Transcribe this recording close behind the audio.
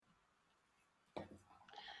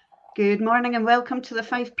Good morning and welcome to the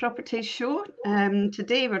Five Properties Show.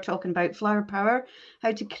 Today we're talking about flower power,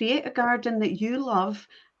 how to create a garden that you love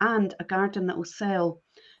and a garden that will sell.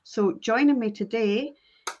 So joining me today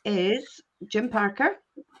is Jim Parker.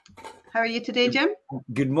 How are you today, Jim?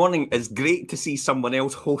 Good morning. It's great to see someone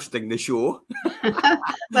else hosting the show.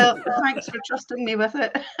 Well, thanks for trusting me with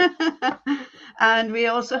it. And we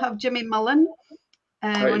also have Jimmy Mullen,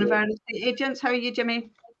 one of our estate agents. How are you,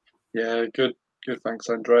 Jimmy? Yeah, good. Thanks,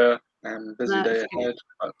 Andrea. Busy That's day good. ahead.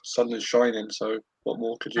 The sun is shining, so what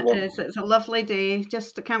more could you want? It's a lovely day.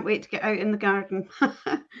 Just I can't wait to get out in the garden.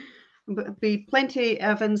 There'll be plenty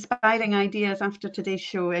of inspiring ideas after today's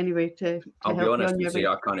show anyway to I'll be help honest you and on say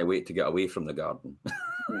your I can't wait to get away from the garden.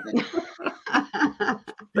 way.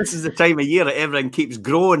 This is the time of year that everything keeps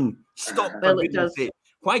growing. Stop, Well, for it goodness does. sake.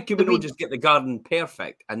 Why can The we not weeds. just get the garden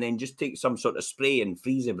perfect and then just take some sort of spray and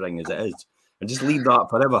freeze everything as it is and just leave that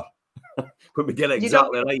forever? When we get it You don't-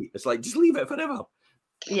 exactly right, it's like, just leave it forever.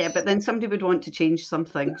 Yeah, but then somebody would want to change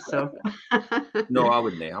something. So No, I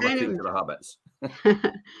wouldn't. I'm a Anyway. creature of habits.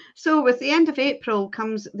 So with the end of April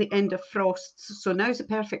comes the end of frosts. So now's the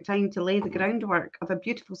perfect time to lay the groundwork of a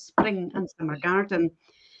beautiful spring and summer garden.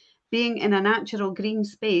 Being in a natural green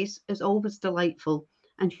space is always delightful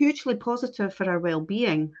and hugely positive for our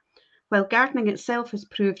well-being, while gardening itself has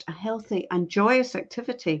proved a healthy and joyous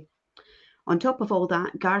activity. On top of all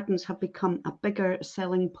that, gardens have become a bigger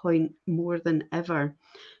selling point more than ever.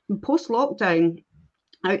 Post lockdown,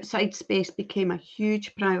 outside space became a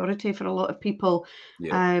huge priority for a lot of people,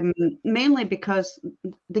 Yeah. mainly because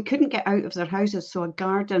they couldn't get out of their houses. So a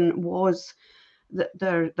garden was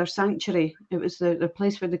their sanctuary. It was the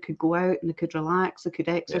place where they could go out and they could relax, they could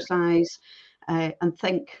exercise, and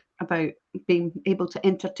think about being able to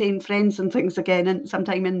entertain friends and things again and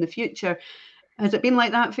sometime in the future. Has it been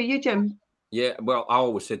like that for you, Jim? Yeah, well, I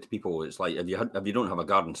always said to people, it's like if you don't have a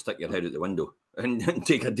garden, stick your head out the window and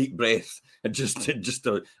take a deep breath, and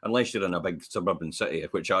unless you're in a big suburban city,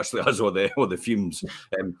 which actually has all the fumes,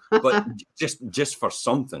 but just for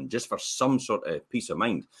something, just for some sort of peace of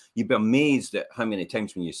mind, you'd be amazed at how many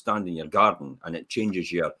times when you stand in your garden and it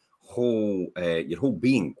changes your whole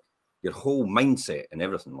being, your whole mindset, and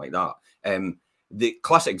everything like that. The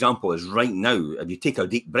classic example is right now, if you take a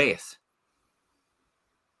deep breath,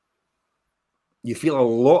 you feel a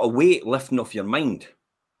lot of weight lifting off your mind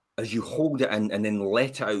as you hold it in and then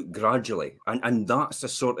let it out gradually. And that's the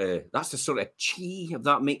sort of chi, if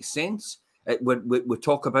that makes sense. We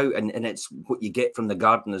talk about, and it's what you get from the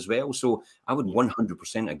garden as well. So I would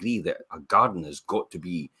 100% agree that a garden has got to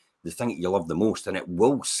be the thing that you love the most, and it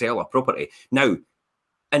will sell a property. Now,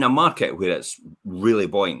 in a market where it's really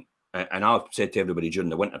buoyant, and I've said to everybody during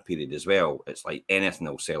the winter period as well, it's like anything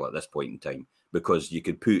will sell at this point in time, because you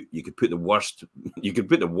could put the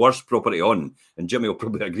worst property on, and Jimmy will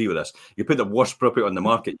probably agree with this. You put the worst property on the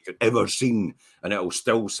market you could ever seen, and it will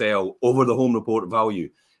still sell over the home report value.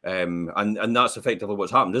 And that's effectively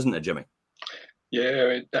what's happened, isn't it, Jimmy? Yeah,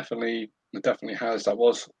 it definitely has. That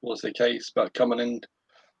was the case. But coming in,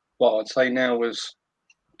 what I'd say now is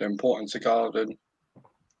the importance of garden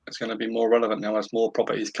is going to be more relevant now as more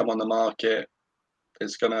properties come on the market.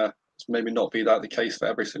 It's maybe not be that the case for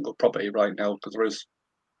every single property right now, because there is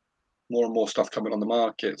more and more stuff coming on the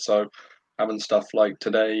market. So having stuff like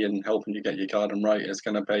today and helping you get your garden right is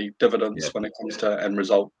going to pay dividends when it comes to end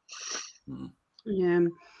result. Yeah.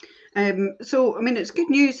 So, I mean, it's good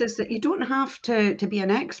news is that you don't have to be an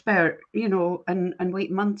expert, and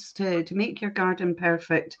wait months to make your garden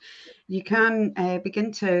perfect. You can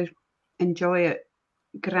begin to enjoy it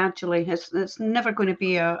gradually. It's never going to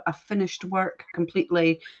be a finished work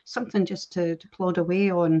completely, something just to plod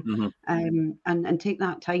away on, and take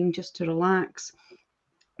that time just to relax.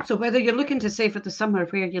 So whether you're looking to save for the summer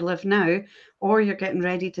where you live now, or you're getting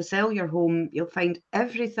ready to sell your home, you'll find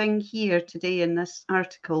everything here today in this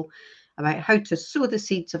article about how to sow the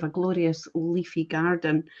seeds of a glorious leafy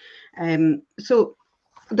garden. So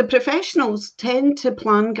the professionals tend to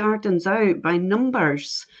plan gardens out by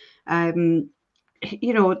numbers.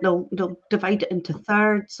 They'll divide it into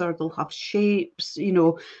thirds, or they'll have shapes.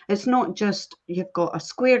 It's not just you've got a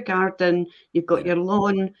square garden, you've got your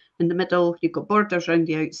lawn in the middle, you've got borders around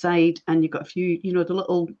the outside, and you've got a few, the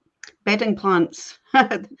little bedding plants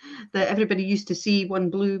that everybody used to see,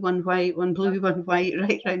 one blue, one white, one blue, one white,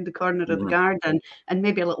 right round the corner of the garden, and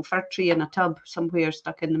maybe a little fir tree in a tub somewhere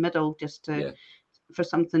stuck in the middle, just for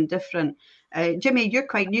something different. Jimmy, you're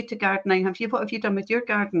quite new to gardening. What have you done with your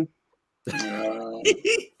garden?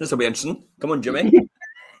 This will be interesting. Come on, Jimmy.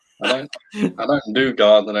 I don't do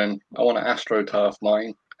gardening. I want to astroturf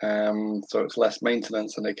mine, so it's less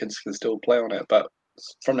maintenance and the kids can still play on it. But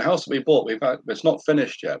from the house that we bought, it's not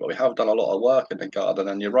finished yet, but we have done a lot of work in the garden.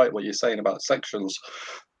 And you're right what you're saying about sections.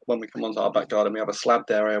 When we come onto our back garden, we have a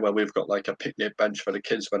slabbed area where we've got like a picnic bench for the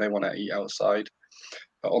kids when they want to eat outside.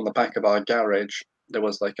 But on the back of our garage, there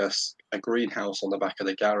was like a greenhouse on the back of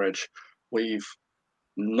the garage. We've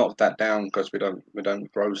knocked that down because we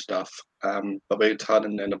don't grow stuff. But we're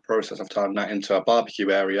turning in the process of turning that into a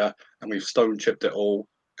barbecue area, and we've stone chipped it all.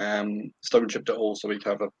 So we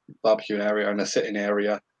can have a barbecue area and a sitting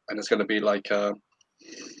area, and it's going to be like a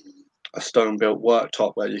stone built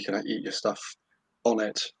worktop where you can eat your stuff on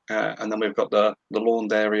it. And then we've got the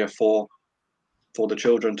lawned area for the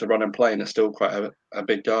children to run and play, and it's still quite a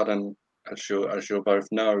big garden, as you'll both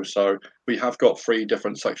know. So we have got 3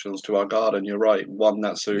 different sections to our garden. You're right, one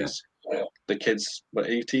that suits the kids for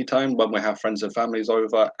ET time, when we have friends and families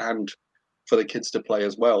over, and for the kids to play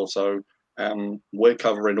as well. So we're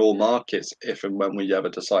covering all markets if and when we ever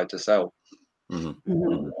decide to sell. Mm-hmm.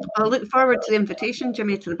 Mm-hmm. I'll look forward to the invitation,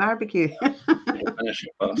 Jimmy, to the barbecue. Finish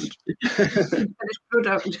it first. Finished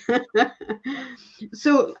product.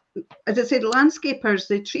 So, as I said, landscapers,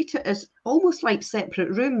 they treat it as almost like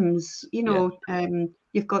separate rooms. You know,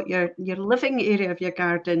 you've got your living area of your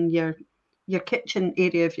garden, your kitchen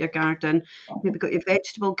area of your garden. You've got your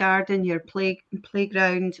vegetable garden, your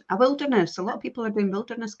playground, a wilderness. A lot of people are doing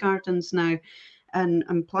wilderness gardens now,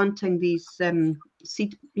 and planting these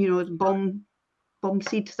seed, bomb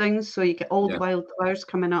seed things, so you get all the wildflowers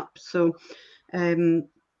coming up. So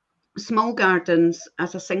small gardens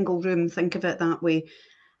as a single room, think of it that way,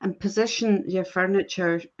 and position your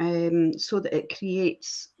furniture so that it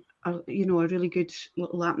creates a really good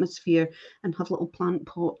little atmosphere, and have little plant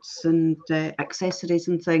pots and accessories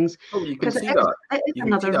and things. Oh, you can see that.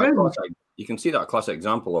 You can see that classic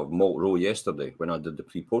example of Malt Row yesterday when I did the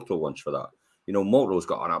pre-portal launch for that. Malt Row's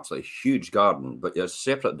got an absolutely huge garden, but there's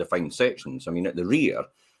separate defined sections. I mean, at the rear,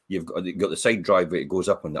 you've got the side driveway. It goes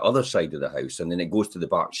up on the other side of the house, and then it goes to the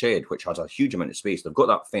back shed, which has a huge amount of space. They've got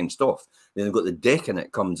that fenced off. Then they've got the deck, and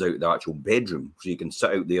it comes out the actual bedroom, so you can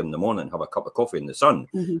sit out there in the morning, have a cup of coffee in the sun.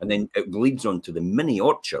 Mm-hmm. And then it leads onto the mini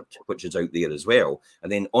orchard, which is out there as well, and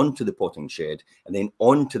then onto the potting shed, and then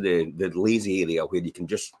onto the lazy area where you can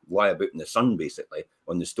just lie about in the sun, basically,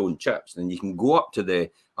 on the stone chips. And you can go up to the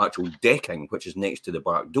actual decking, which is next to the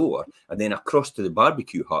back door, and then across to the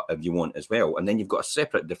barbecue hut if you want as well. And then you've got a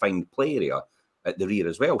separate defined play area at the rear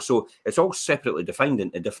as well. So it's all separately defined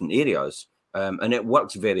into different areas, and it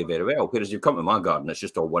works very, very well. Whereas you come to my garden, it's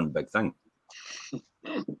just all one big thing.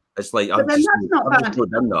 It's like I'm just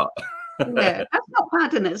done that. Yeah, that's not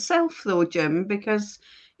bad in itself, though, Jim, because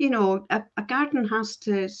a garden has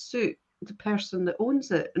to suit the person that owns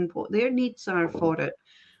it and what their needs are for it.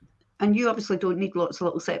 And you obviously don't need lots of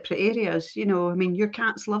little separate areas. I mean, your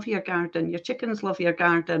cats love your garden, your chickens love your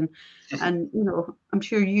garden, and I'm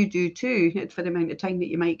sure you do too, for the amount of time that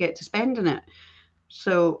you might get to spend in it.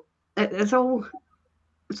 So it's all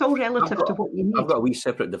relative to what you need. I've got a wee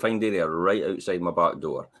separate defined area right outside my back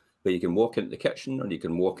door, where you can walk into the kitchen, or you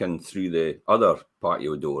can walk in through the other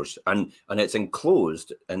patio doors, and it's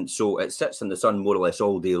enclosed, and so it sits in the sun more or less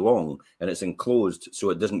all day long, and it's enclosed so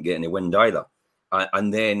it doesn't get any wind either.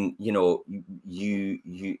 And then, the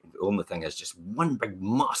only thing is just one big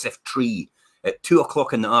massive tree at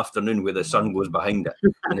 2:00 in the afternoon where the sun goes behind it.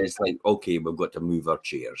 And it's like, okay, we've got to move our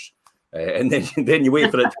chairs. And then you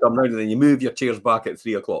wait for it to come round, and then you move your chairs back at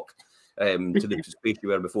 3:00 to the space you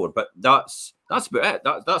were before. But that's about it.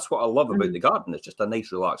 That's what I love about the garden. It's just a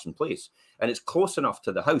nice, relaxing place. And it's close enough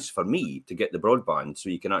to the house for me to get the broadband so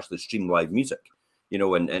you can actually stream live music.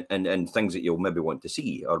 And things that you'll maybe want to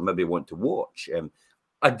see or maybe want to watch.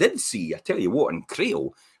 I tell you what, in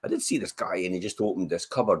Crail, I did see this guy, and he just opened this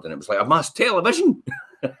cupboard, and it was like a mass television.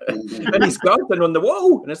 And he's gardening on the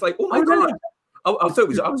wall, and it's like, oh my God. I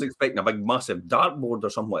thought I was expecting a big, massive dartboard or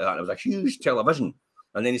something like that. It was a huge television.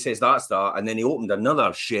 And then he says, that's that. And then he opened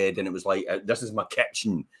another shed, and it was like, this is my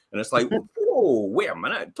kitchen. And it's like, whoa, wait a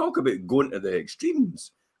minute. Talk about going to the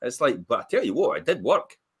extremes. It's like, but I tell you what, it did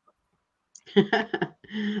work.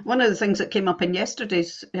 One of the things that came up in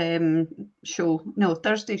yesterday's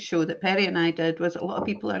Thursday's show that Perry and I did was a lot of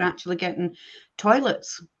people are actually getting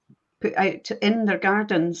toilets put out in their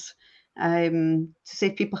gardens to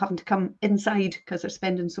save people having to come inside because they're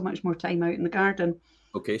spending so much more time out in the garden.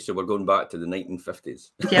 Okay, so we're going back to the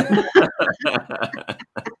 1950s. Yep.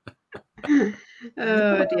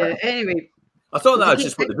 Oh dear. Anyway. I thought that was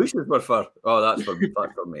just what the bushes were for. Oh, that's for me.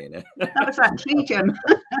 That was that tree, Jim.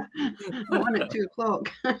 On at 2:00.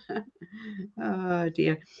 Oh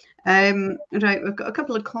dear. Right, we've got a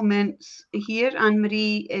couple of comments here.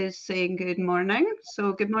 Anne-Marie is saying good morning.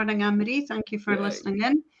 So good morning, Anne-Marie. Thank you for listening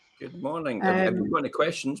in. Good morning. If you've got any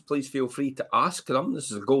questions, please feel free to ask them.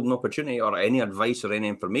 This is a golden opportunity, or any advice or any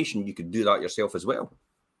information, you could do that yourself as well.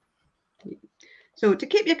 So to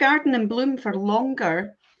keep your garden in bloom for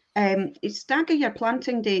longer, stagger your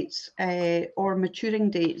planting dates or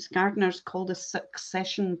maturing dates. Gardeners call this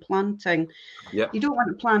succession planting. Yeah. You don't want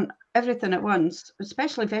to plant everything at once,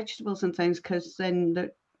 especially vegetables and things, because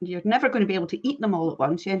then you're never going to be able to eat them all at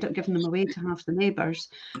once. You end up giving them away to half the neighbours.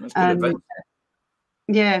 That's good advice.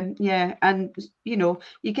 Yeah, and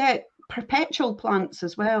you get perpetual plants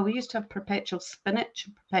as well. We used to have perpetual spinach,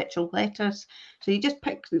 perpetual lettuce. So you just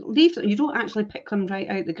leave them. You don't actually pick them right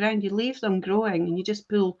out the ground. You leave them growing, and you just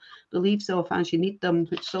pull the leaves off as you need them,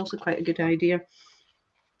 which is also quite a good idea.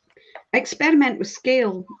 Experiment with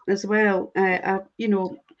scale as well.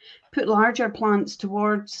 Put larger plants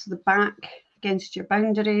towards the back against your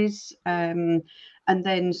boundaries, and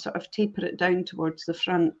then sort of taper it down towards the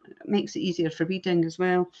front. It makes it easier for weeding as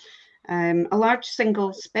well. A large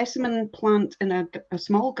single specimen plant in a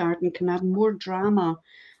small garden can add more drama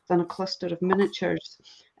than a cluster of miniatures.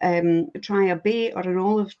 Try a bay or an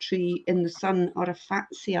olive tree in the sun, or a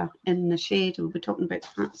fatsia in the shade. We'll be talking about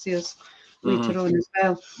fatsias later on as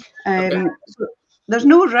well. So there's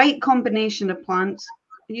no right combination of plants.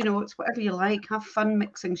 It's whatever you like. Have fun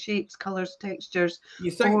mixing shapes, colours, textures. Do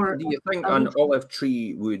you think an olive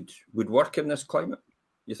tree would work in this climate?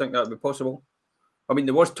 You think that would be possible? I mean,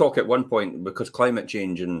 there was talk at one point, because climate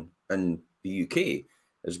change in the UK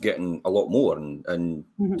is getting a lot more, and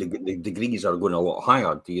the degrees are going a lot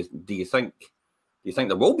higher. Do you think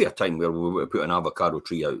there will be a time where we will put an avocado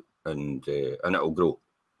tree out and it'll grow?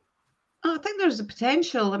 I think there's a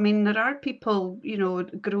potential. I mean, there are people,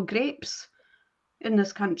 grow grapes in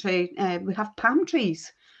this country. We have palm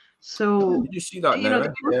trees. So you see that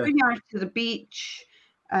now, when you are to the beach,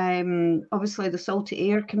 obviously the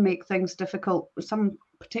salty air can make things difficult. Some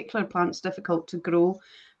particular plants difficult to grow,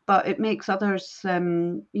 but it makes others,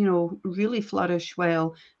 really flourish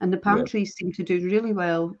well. And the palm trees seem to do really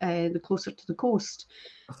well the closer to the coast.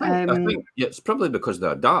 I think it's probably because they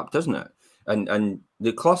adapt, isn't it? And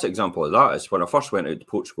the classic example of that is when I first went out to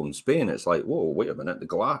Portugal and Spain. It's like, whoa, wait a minute, the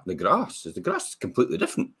grass is completely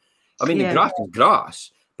different. I mean, the grass is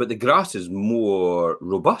grass, but the grass is more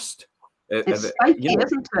robust. It's spiky,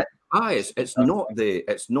 isn't it? It's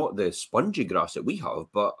not the spongy grass that we have,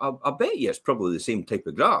 but I bet you it's probably the same type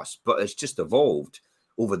of grass, but it's just evolved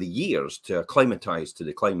over the years to acclimatise to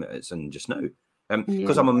the climate it's in just now.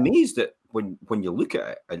 Because I'm amazed that when you look at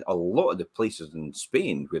it, and a lot of the places in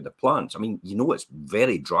Spain where the plants, I mean, it's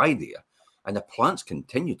very dry there, and the plants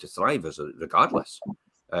continue to thrive regardless.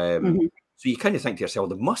 So you kind of think to yourself,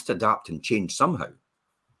 they must adapt and change somehow.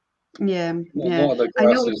 Yeah. A lot of the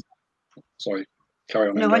grasses, sorry, carry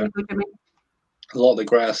on. No, a lot of the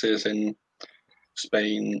grasses in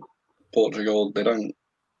Spain, Portugal, they don't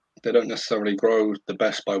necessarily grow the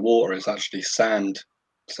best by water. It's actually sand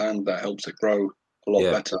that helps it grow a lot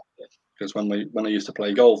better. Because when I used to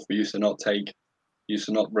play golf, we used to not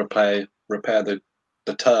repair the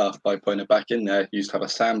turf by putting it back in there. You used to have a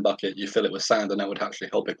sand bucket, you fill it with sand, and that would actually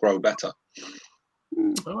help it grow better.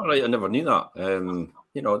 All right, I never knew that.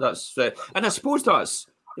 That's and I suppose that's,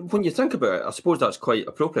 when you think about it, I suppose that's quite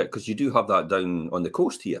appropriate, because you do have that down on the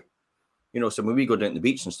coast here. So when we go down to the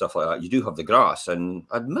beach and stuff like that, you do have the grass, and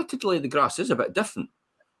admittedly the grass is a bit different.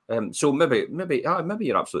 So maybe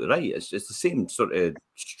you're absolutely right. It's the same it's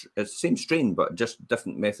the same strain, but just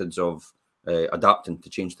different methods of adapting to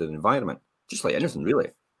change to the environment, just like anything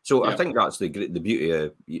really. So I think that's the beauty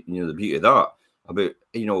of the beauty of that.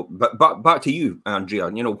 But back to you, Andrea.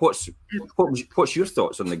 What's your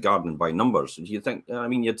thoughts on the garden by numbers? Do you think? I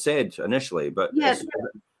mean, you'd said initially, but is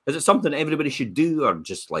it something everybody should do, or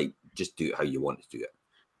just do it how you want to do it?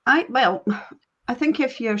 I think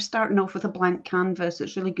if you're starting off with a blank canvas,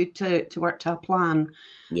 it's really good to work to a plan.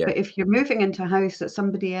 Yeah. But if you're moving into a house that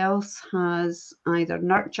somebody else has either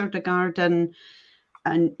nurtured a garden,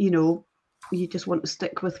 and you just want to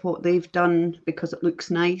stick with what they've done because it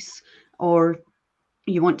looks nice, or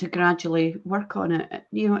you want to gradually work on it,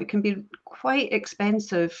 it can be quite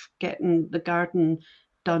expensive getting the garden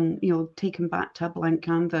done, taken back to a blank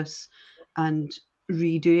canvas and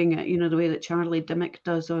redoing it, the way that Charlie Dimmock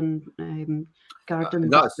does on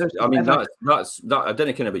Garden. I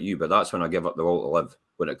didn't care about you, but that's when I give up the will to live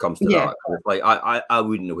when it comes to that. Like I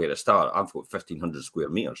wouldn't know where to start. I've got 1,500 square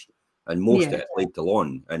meters, and most of it's laid to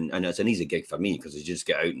lawn, and it's an easy gig for me because you just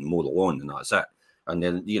get out and mow the lawn and that's it. and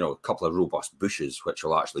then, you know, a couple of robust bushes, which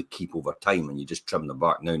will actually keep over time, and you just trim them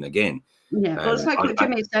back now and again. Yeah, well, it's like what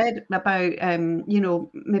Jimmy said about, you know,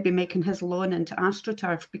 maybe making his lawn into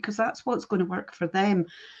AstroTurf, because that's what's going to work for them.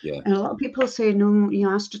 Yeah. And a lot of people say, no, you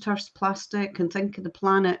know, AstroTurf's plastic and think of the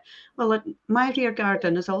planet. Well, my rear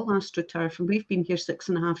garden is all AstroTurf, and we've been here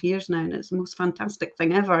 6.5 years now, and it's the most fantastic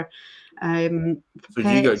thing ever. So do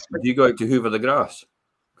you go out to hoover the grass?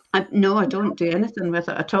 No, I don't do anything with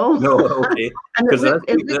it at all. No, okay. Because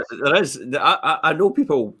there is. I know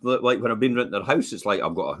people, like when I've been renting their house, it's like,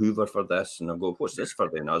 I've got a hoover for this, and I go, what's this for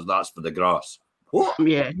then? That's for the grass. What?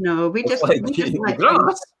 Yeah, no, we just like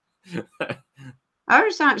grass.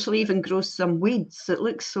 Ours actually even grows some weeds. It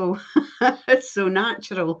looks so it's so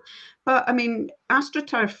natural. But I mean,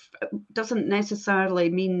 AstroTurf doesn't necessarily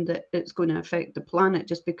mean that it's going to affect the planet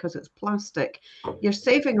just because it's plastic. You're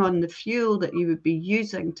saving on the fuel that you would be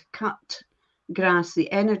using to cut grass,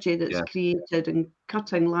 the energy that's created in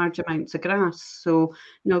cutting large amounts of grass. So,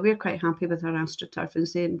 no, we're quite happy with our AstroTurf and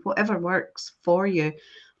saying whatever works for you. A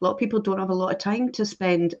lot of people don't have a lot of time to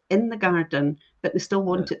spend in the garden, but they still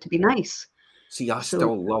want it to be nice. See, I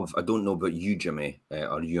still love, I don't know about you, Jimmy,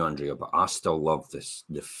 or you, Andrea, but I still love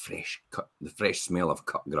the fresh smell of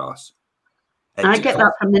cut grass. I get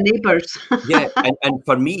that from the neighbours. Yeah, and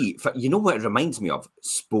for me, you know what it reminds me of?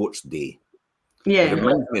 Sports day. Yeah. It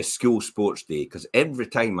reminds me of school sports day, because every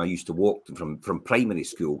time I used to walk from primary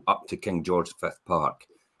school up to King George V Park,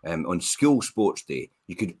 on school sports day,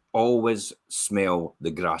 you could always smell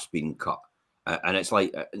the grass being cut. And it's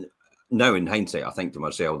like... now, in hindsight, I think to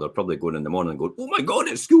myself, they're probably going in the morning and going, oh, my God,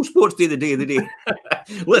 it's school sports day, the day of the day.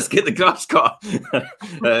 Let's get the grass cut.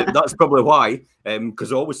 That's probably why,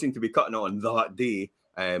 because I always seem to be cutting it on that day.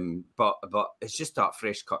 But it's just that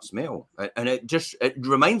fresh cut smell. And it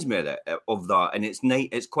reminds me of that. And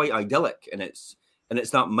it's quite idyllic. And it's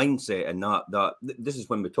that mindset, and that this is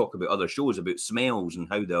when we talk about other shows about smells and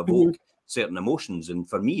how they evoke certain emotions. And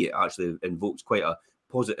for me, it actually invokes quite a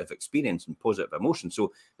positive experience and positive emotion.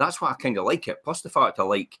 So that's why I kind of like it. Plus the fact I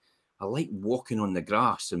like walking on the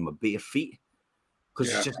grass in my bare feet,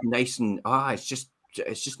 because it's just nice and it's just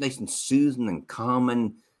nice and soothing and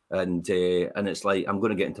calming, and it's like I'm going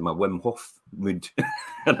to get into my Wim Hof mood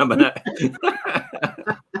in a minute.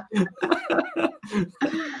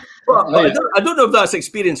 But I don't know if that's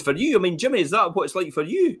experience for you. I mean, Jimmy, is that what it's like for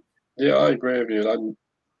you? Yeah, I agree with you.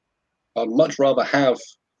 I'd much rather have.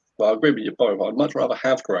 Well, I agree with you both. I'd much rather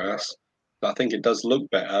have grass. But I think it does look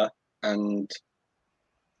better, and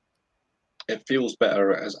it feels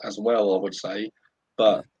better as well, I would say.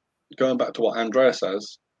 But going back to what Andrea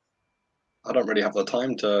says, I don't really have the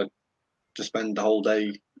time to spend the whole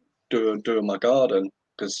day doing my garden,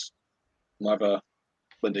 because I'm either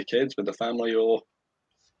with the kids, with the family, or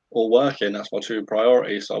working. That's my two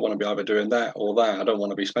priorities. So I want to be either doing that or that. I don't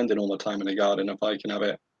want to be spending all my time in the garden. If I can have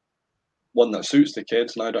it one that suits the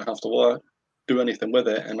kids, and I don't have to do anything with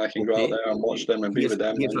it, and I can go out there and watch them and be with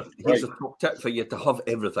them. Here's a top tip for you to have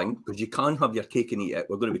everything, because you can have your cake and eat it.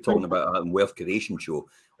 We're going to be talking about that in Wealth Creation Show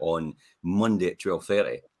on Monday at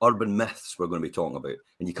 12:30. Urban myths we're going to be talking about,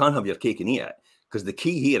 and you can have your cake and eat it, because the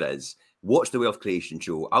key here is watch the Wealth Creation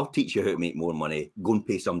Show. I'll teach you how to make more money. Go and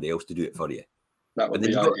pay somebody else to do it for you. That would and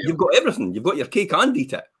be then you've got everything. You've got your cake and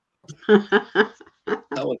eat it.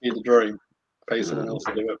 That would be the dream. Pay someone else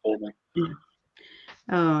to do it for me.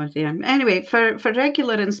 Oh dear. Anyway, for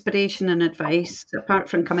regular inspiration and advice, apart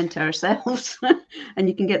from coming to ourselves, and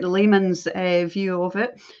you can get the layman's view of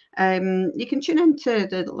it, you can tune into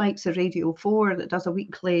the likes of Radio 4 that does a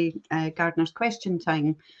weekly Gardener's Question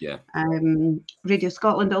Time. Yeah. Radio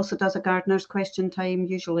Scotland also does a Gardener's Question Time.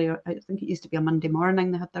 Usually, I think it used to be a Monday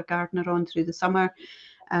morning. They had their gardener on through the summer.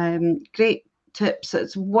 Great tips.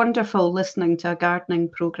 It's wonderful listening to a gardening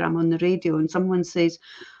programme on the radio and someone says,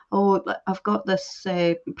 oh, I've got this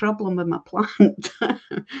problem with my plant.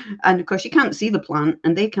 And of course, you can't see the plant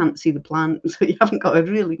and they can't see the plant. So you haven't got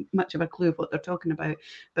really much of a clue of what they're talking about.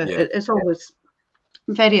 But it's always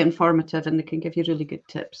very informative, and they can give you really good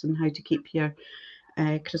tips on how to keep your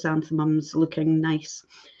chrysanthemums looking nice.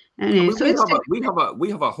 Anyway, we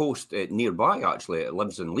have a host nearby, actually. It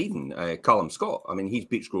lives in Leiden, Callum Scott. I mean, he's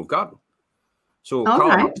Beechgrove Garden. So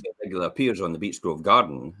Callum regularly appears on the Beechgrove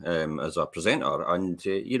Garden as a presenter, and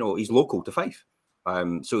he's local to Fife.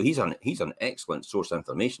 So he's an excellent source of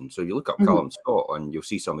information. So you look up Callum Scott, and you'll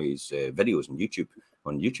see some of his videos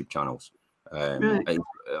on YouTube channels. A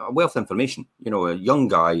wealth of information. A young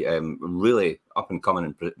guy, really up and coming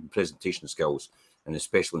in presentation skills, and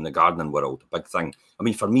especially in the gardening world, a big thing. I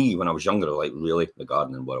mean, for me, when I was younger, really the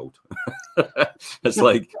gardening world. It's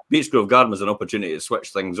like Beechgrove Garden was an opportunity to switch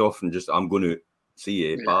things off and just, I'm going to see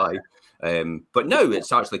you, bye. But now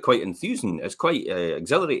it's actually quite enthusing. It's quite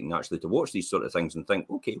exhilarating actually to watch these sort of things and think,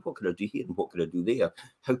 okay, what could I do here and what could I do there?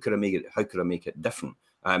 How could I make it different?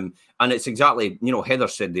 And it's exactly, Heather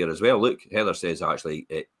said there as well. Look, Heather says actually,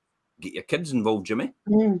 get your kids involved, Jimmy.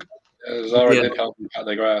 Zara did help me cut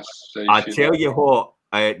the grass. So I tell you what,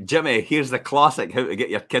 Jimmy, here's the classic how to get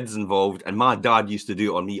your kids involved. And my dad used to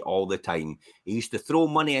do it on me all the time. He used to throw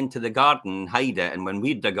money into the garden and hide it. And when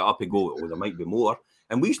we'd dig it up, he'd go, oh, there might be more.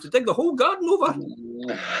 And we used to dig the whole garden over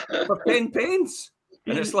for 10 pence.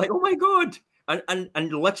 And it's like, oh my God.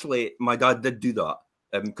 And literally, my dad did do that.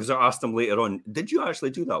 Because I asked him later on, did you actually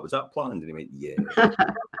do that? Was that planned? And he went, yeah.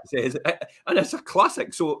 He says, and it's a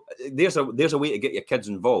classic. So there's a way to get your kids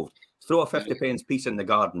involved. Throw a 50 pence piece in the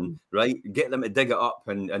garden, right? Get them to dig it up,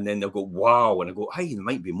 and then they'll go, wow. And I go, hey, there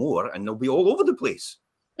might be more. And they'll be all over the place.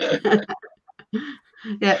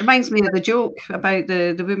 Yeah, it reminds me of the joke about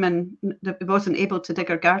the woman that wasn't able to dig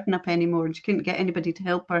her garden up anymore, and she couldn't get anybody to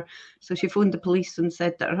help her. So she phoned the police and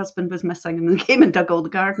said that her husband was missing, and they came and dug all the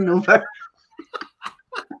garden over.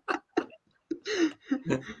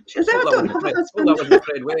 She said, I don't have a husband. That was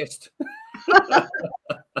Fred West.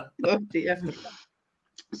 Oh dear.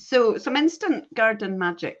 So some instant garden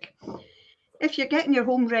magic. If you're getting your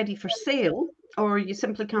home ready for sale, or you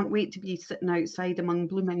simply can't wait to be sitting outside among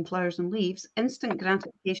blooming flowers and leaves, instant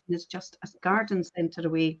gratification is just a garden centre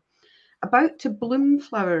away. About to bloom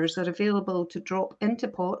flowers are available to drop into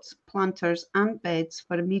pots, planters and beds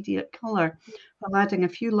for immediate colour, while adding a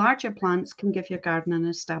few larger plants can give your garden an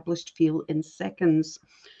established feel in seconds.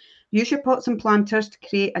 Use your pots and planters to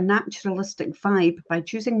create a naturalistic vibe by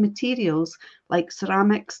choosing materials like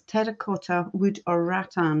ceramics, terracotta, wood or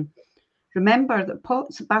rattan. Remember that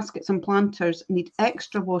pots, baskets and planters need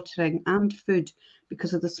extra watering and food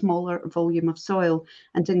because of the smaller volume of soil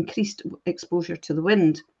and increased exposure to the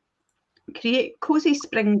wind. Create cosy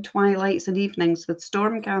spring twilights and evenings with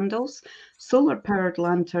storm candles, solar-powered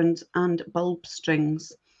lanterns and bulb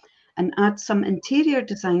strings. And add some interior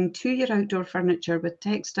design to your outdoor furniture with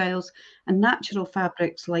textiles and natural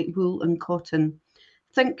fabrics like wool and cotton.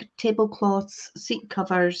 Think tablecloths, seat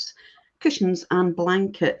covers, cushions and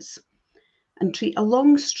blankets. And treat a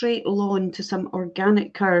long straight lawn to some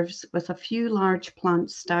organic curves with a few large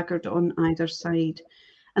plants staggered on either side.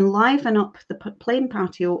 And liven up the plain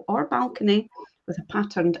patio or balcony with a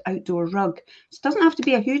patterned outdoor rug. It doesn't have to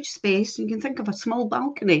be a huge space. You can think of a small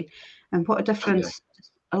balcony and what a difference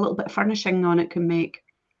a little bit of furnishing on it can make.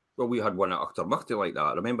 Well, we had one at Achtermuchty like that.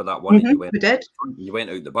 I remember that one. We did. You went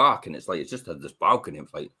out the back and it's just had this balcony.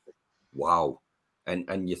 It's like, wow.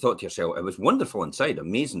 And you thought to yourself, it was wonderful inside,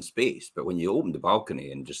 amazing space. But when you opened the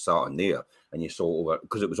balcony and just sat in there and you saw over,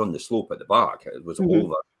 because it was on the slope at the back, it was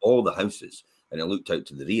over all the houses and it looked out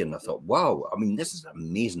to the rear. And I thought, wow, I mean, this is an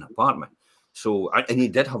amazing apartment. So, and he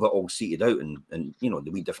did have it all seated out and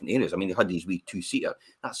the wee different areas. I mean, they had these wee two-seater,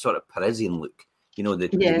 that sort of Parisian look. The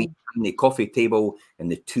wee tiny coffee table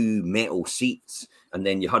and the two metal seats, and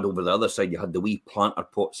then you had over the other side, you had the wee planter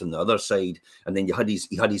pots on the other side, and then he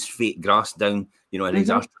had his fake grass down, and his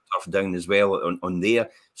astroturf down as well on there.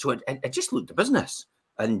 So it just looked a business,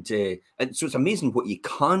 and so it's amazing what you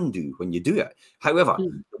can do when you do it. However,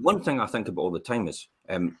 one thing I think about all the time is,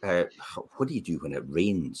 what do you do when it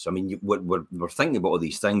rains? I mean, we're thinking about all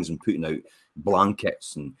these things and putting out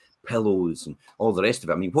blankets and pillows and all the rest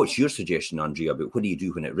of it. I mean, what's your suggestion, Andrea, about what do you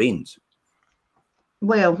do when it rains?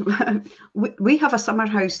 Well, we have a summer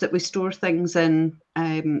house that we store things in,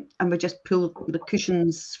 and we just pull the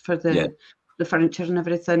cushions for the furniture and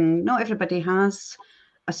everything. Not everybody has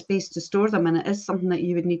a space to store them, and it is something that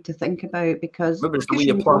you would need to think about because maybe it's the way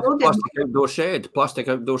you plastic outdoor shed, plastic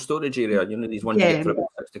outdoor storage area, these ones you get for about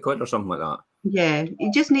 60 quid or something like that. Yeah,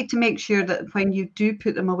 you just need to make sure that when you do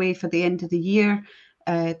put them away for the end of the year,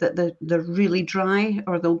 that they're really dry,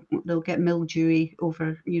 or they'll get mildewy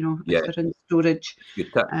over, if they're in storage.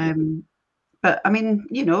 But I mean,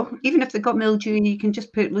 even if they got mildewy, you can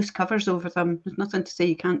just put loose covers over them. There's nothing to say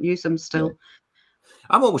you can't use them still. Yeah.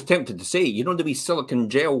 I'm always tempted to say, the wee silicone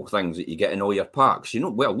gel things that you get in all your packs.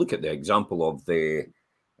 Well, look at the example of the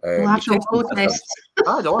lateral flow test.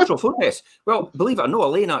 The lateral flow test. Well, believe it or not,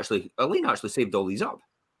 Elaine actually saved all these up.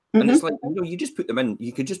 And it's like, you just put them in.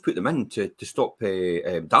 You could just put them in to stop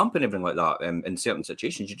damp and everything like that. In certain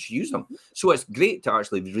situations, you just use them. So it's great to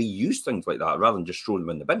actually reuse things like that rather than just throw them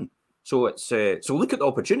in the bin. So it's so look at the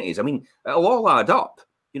opportunities. I mean, it'll all add up,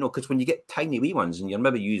 because when you get tiny wee ones and you're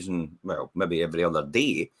maybe using, maybe every other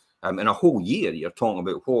day, in a whole year, you're talking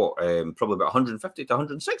about probably about 150 to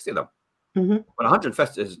 160 of them. But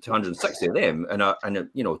 150 to 160 of them,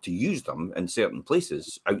 and to use them in certain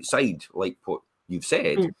places outside, like what you've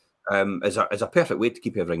said, is a perfect way to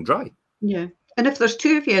keep everything dry. Yeah. And if there's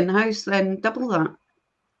 2 of you in the house, then double that.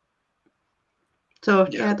 So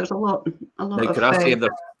yeah, there's a lot Now, of. could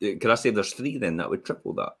I say there's 3 then? That would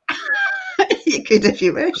triple that. You could if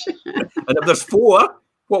you wish. And if there's 4,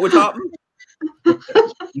 what would happen?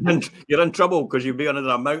 You're in trouble because you'll be under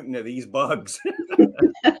a mountain of these bugs.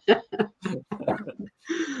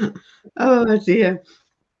 Oh dear.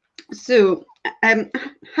 So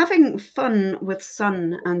having fun with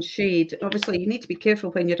sun and shade, obviously you need to be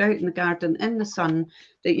careful when you're out in the garden in the sun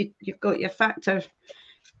that you've got your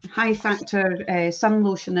high factor sun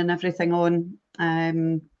lotion and everything on.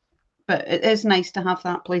 But it is nice to have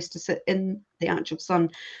that place to sit in the actual sun.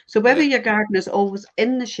 So whether your garden is always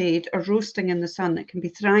in the shade or roasting in the sun, it can be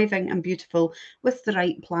thriving and beautiful with the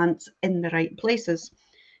right plants in the right places.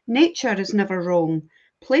 Nature is never wrong.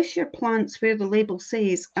 Place your plants where the label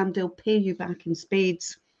says and they'll pay you back in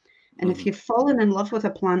spades. And if you've fallen in love with a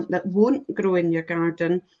plant that won't grow in your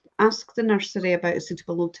garden, ask the nursery about a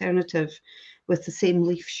suitable alternative with the same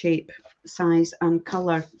leaf shape, size and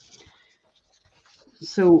colour.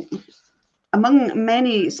 So among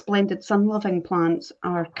many splendid sun-loving plants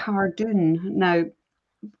are cardoon. Now,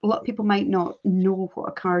 a lot of people might not know what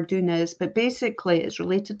a cardoon is, but basically it's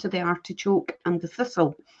related to the artichoke and the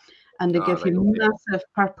thistle. And they give you massive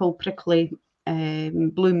purple prickly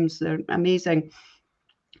blooms. They're amazing.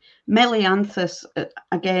 Melianthus,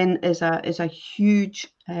 again, is a huge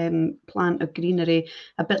plant of greenery,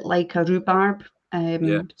 a bit like a rhubarb.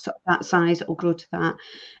 So that size, it will grow to that.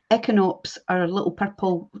 Echinops are little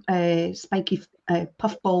purple, spiky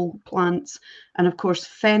puffball plants. And of course,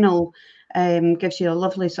 fennel gives you a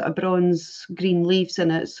lovely sort of bronze green leaves in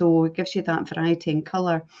it. So it gives you that variety in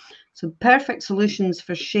colour. So perfect solutions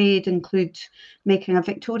for shade include making a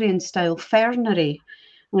Victorian style fernery.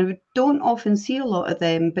 We don't often see a lot of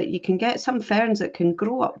them, but you can get some ferns that can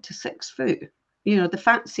grow up to 6 foot. You know, the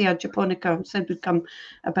Fatsia japonica, said we'd come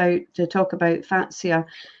about to talk about Fatsia.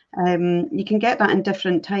 You can get that in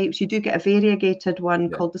different types. You do get a variegated one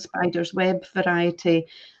called the spider's web variety,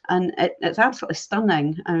 and it's absolutely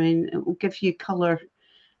stunning. I mean, it will give you colour.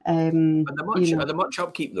 Are there much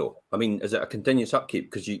upkeep though? I mean, is it a continuous upkeep?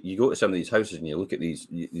 Because you go to some of these houses and you look at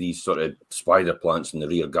these sort of spider plants in the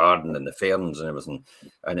rear garden and the ferns and everything,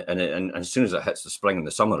 and as soon as it hits the spring and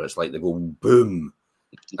the summer, it's like they go boom,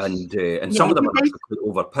 and some of them are actually quite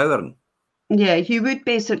overpowering. Yeah, you would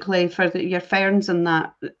basically for your ferns and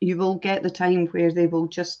that you will get the time where they will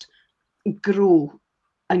just grow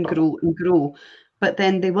and grow and grow, but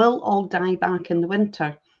then they will all die back in the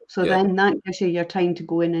winter. So then that gives you your time to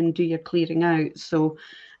go in and do your clearing out. So,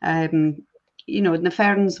 and the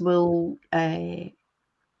ferns will,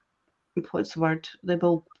 what's the word? They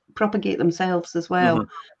will propagate themselves as well.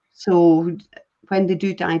 So when they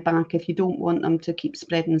do die back, if you don't want them to keep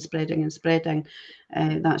spreading and spreading and spreading,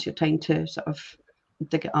 that's your time to sort of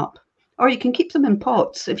dig it up. Or you can keep them in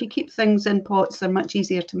pots. If you keep things in pots, they're much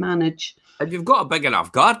easier to manage. If you've got a big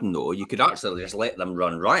enough garden, though, you could actually just let them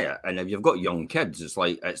run riot. And if you've got young kids, it's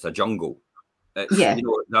like it's the jungle. You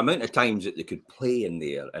know, the amount of times that they could play in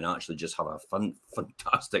there and actually just have a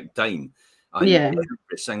fantastic time. Every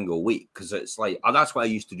single week, because it's like that's what I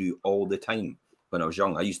used to do all the time when I was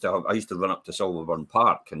young. I used to run up to Silverburn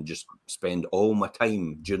Park and just spend all my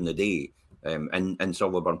time during the day in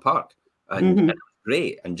Silverburn Park, and it was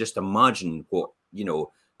great. And just imagine what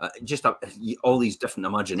just all these different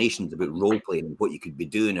imaginations about role playing and what you could be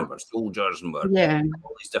doing, and we're soldiers and we're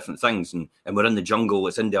all these different things, and we're in the jungle.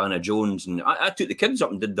 It's Indiana Jones, and I took the kids up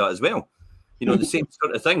and did that as well. You know, the same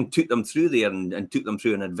sort of thing. Took them through there and took them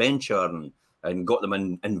through an adventure and got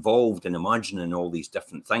them involved in imagining all these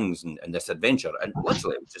different things and this adventure. And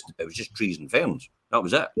literally, it was just trees and ferns. That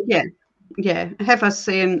was it. Yeah. Heather's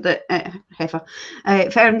saying that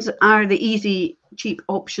ferns are the easy, cheap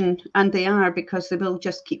option, and they are because they will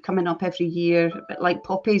just keep coming up every year, a bit like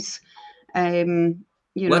poppies.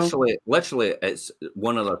 Literally, it's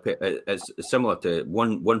it's similar to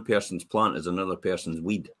one person's plant is another person's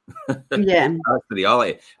weed. That's the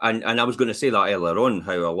reality. And I was going to say that earlier on,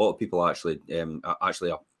 how a lot of people actually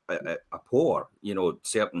abhor,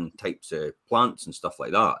 certain types of plants and stuff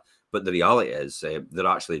like that. But the reality is,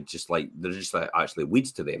 they're just actually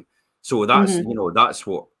weeds to them. So that's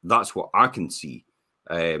that's what I can see.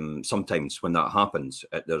 Sometimes when that happens,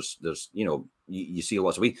 there's you see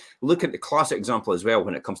lots of weeds. Look at the classic example as well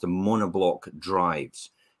when it comes to monoblock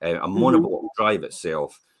drives. A monoblock drive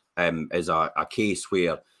itself is a case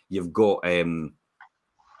where you've got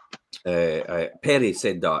Perry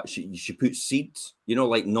said that she puts seeds,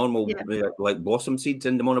 like normal like blossom seeds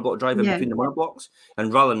in the monoblock drive in between the monoblocks,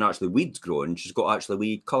 and rather than actually weeds growing, she's got actually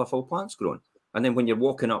wee colourful plants growing. And then when you're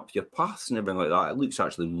walking up your paths and everything like that, it looks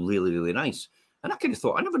actually really, really nice. And I kind of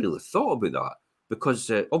thought, I never really thought about that because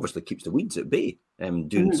obviously it keeps the weeds at bay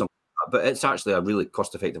doing something like that, but it's actually a really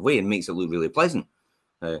cost-effective way and makes it look really pleasant.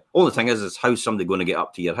 Only thing is how's somebody going to get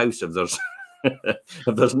up to your house if there's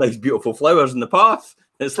if there's nice, beautiful flowers in the path?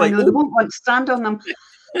 It's like, they won't want to stand on them.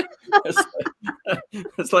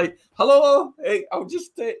 it's like, hello, hey,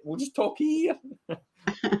 we'll just talk here.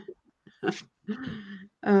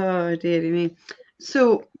 Oh, dearie me.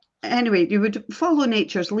 So anyway, you would follow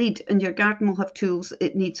nature's lead and your garden will have tools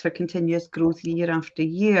it needs for continuous growth year after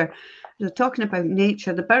year. So talking about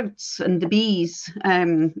nature, the birds and the bees.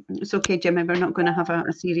 It's okay, Jimmy, we're not going to have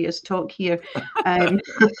a serious talk here. I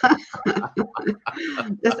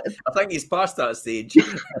think he's past that stage.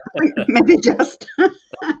 Maybe just.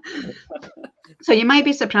 So you might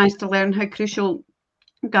be surprised to learn how crucial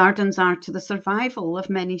gardens are to the survival of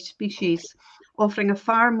many species, offering a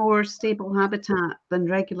far more stable habitat than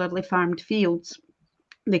regularly farmed fields.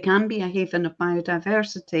 They can be a haven of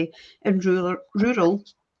biodiversity in rural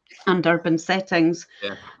and urban settings.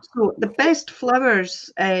 Yeah. So the best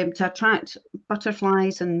flowers to attract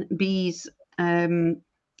butterflies and bees, I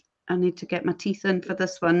need to get my teeth in for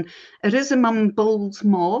this one, Erysimum bull's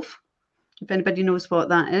mauve, if anybody knows what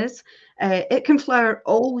that is. It can flower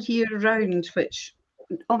all year round, which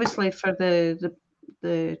obviously for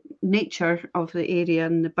the nature of the area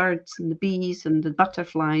and the birds and the bees and the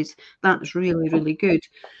butterflies, that's really, really good.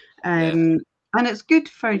 And it's good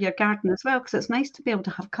for your garden as well because it's nice to be able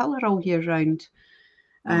to have colour all year round.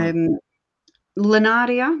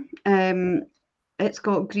 Linaria, it's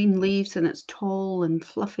got green leaves and it's tall and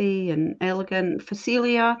fluffy and elegant.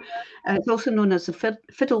 Phacelia, it's also known as the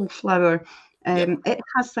fiddle flower. It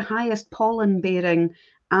has the highest pollen bearing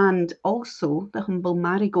and also the humble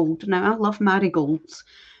marigold. Now, I love marigolds.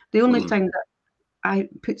 The only thing that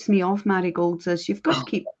puts me off marigolds is you've got to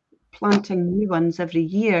keep planting new ones every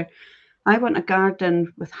year. I want a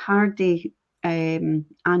garden with hardy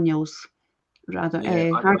annuals, rather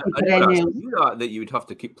hardy perennials. That you would have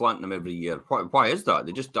to keep planting them every year. Why is that?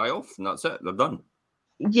 They just die off and that's it. They're done.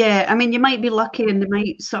 Yeah, I mean, you might be lucky and they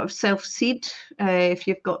might sort of self-seed if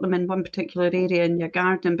you've got them in one particular area in your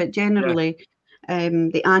garden, but generally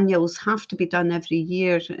the annuals have to be done every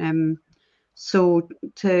year. So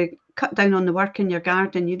to cut down on the work in your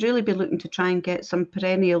garden, you'd really be looking to try and get some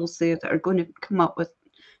perennials there that are going to come up with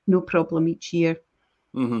no problem each year.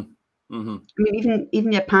 I mean,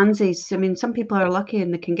 even your pansies. I mean, some people are lucky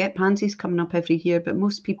and they can get pansies coming up every year, but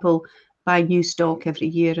most people buy new stock every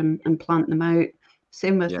year and plant them out.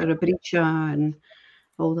 Same with the rubrica and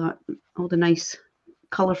all the nice,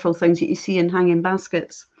 colourful things that you see in hanging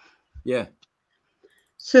baskets. Yeah.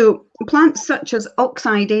 So plants such as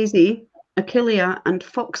oxeye daisy, achillea, and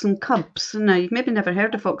fox and cubs. Now, you've maybe never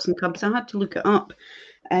heard of fox and cubs. I had to look it up.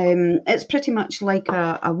 It's pretty much like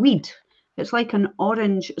a weed. It's like an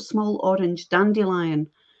small orange dandelion,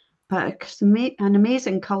 but it's an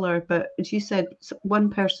amazing colour. But as you said, one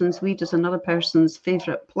person's weed is another person's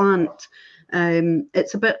favourite plant.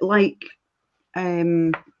 It's a bit like,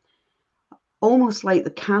 almost like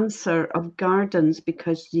the cancer of gardens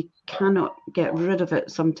because you cannot get rid of it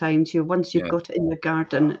sometimes. Once you've got it in your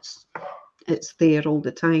garden, it's there all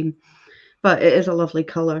the time. But it is a lovely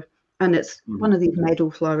colour. And it's one of these meadow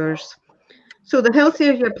flowers. So the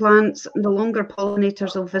healthier your plants, the longer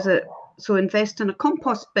pollinators will visit. So invest in a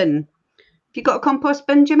compost bin. Have you got a compost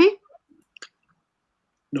bin, Jimmy?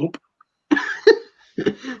 Nope.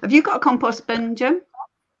 Have you got a compost bin, Jim?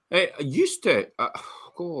 I used to.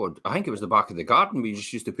 God, I think it was the back of the garden. We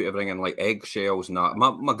just used to put everything in like eggshells and that.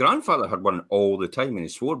 My grandfather had one all the time and he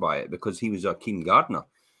swore by it because he was a keen gardener.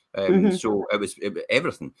 So it was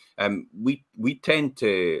everything. We tend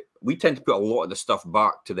to put a lot of the stuff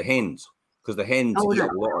back to the hens because the hens eat a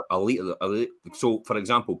lot. So, for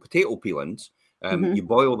example, potato peelings, you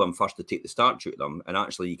boil them first to take the starch out of them, and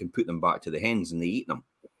actually you can put them back to the hens and they eat them.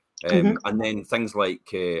 And then things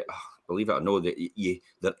like, believe it or not,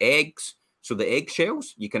 they're eggs. So the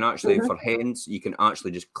eggshells, you can actually, for hens, you can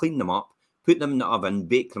actually just clean them up, put them in the oven,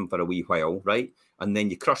 bake them for a wee while, right? And then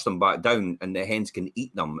you crush them back down and the hens can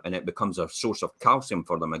eat them and it becomes a source of calcium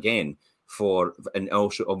for them again, and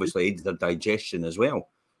also obviously aids their digestion as well.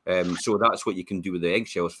 So that's what you can do with the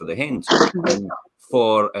eggshells for the hens.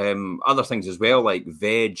 For other things as well, like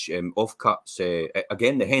veg, offcuts,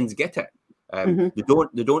 again, the hens get it.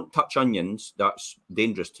 They don't touch onions, that's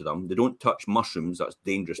dangerous to them. They don't touch mushrooms, that's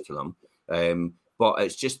dangerous to them. But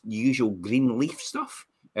it's just usual green leaf stuff.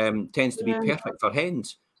 Tends to be perfect for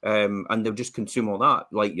hens. And they'll just consume all that,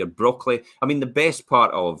 like your broccoli. I mean, the best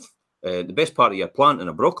part of your plant in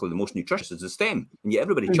a broccoli, the most nutritious, is the stem, and yet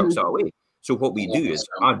everybody chucks that away. So what we do is,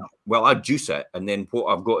 I juice it, and then what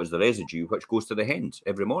I've got is the residue, which goes to the hens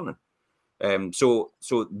every morning. So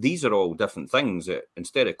these are all different things that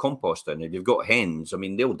instead of composting, if you've got hens, I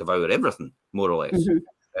mean, they'll devour everything, more or less.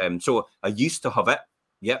 So I used to have it,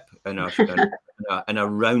 in a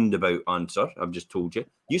roundabout answer, I've just told you.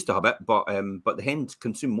 Used to have it, but the hens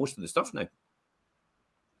consume most of the stuff now.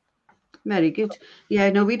 Very good. Yeah,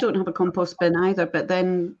 no, we don't have a compost bin either, but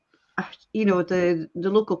then, you know, the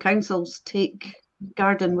local councils take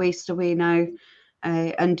garden waste away now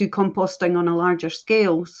and do composting on a larger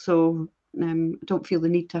scale. So I don't feel the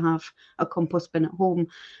need to have a compost bin at home.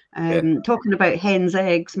 Talking about hens'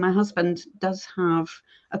 eggs, my husband does have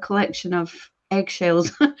a collection of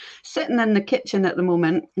eggshells sitting in the kitchen at the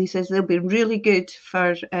moment. He says they'll be really good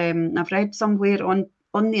for, I've read somewhere on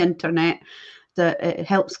the internet that it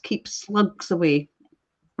helps keep slugs away.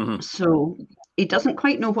 So he doesn't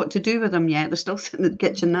quite know what to do with them yet. They're still sitting in the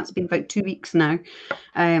kitchen. That's been about 2 weeks now.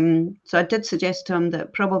 So I did suggest to him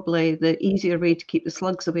that probably the easier way to keep the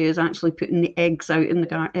slugs away is actually putting the eggs out in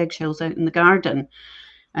the eggshells out in the garden.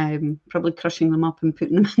 Probably crushing them up and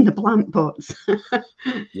putting them in the plant pots.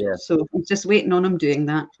 Yeah. So I'm just waiting on him doing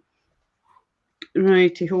that.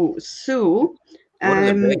 Righty-ho. So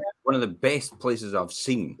one of the best places I've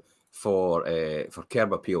seen for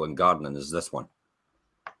curb appeal and gardening is this one.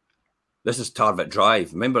 This is Tarvett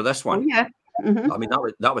Drive. Remember this one? Oh, yeah. I mean,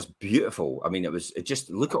 that was beautiful. I mean, it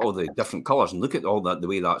just look at all the different colours and look at all that, the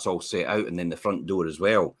way that's all set out, and then the front door as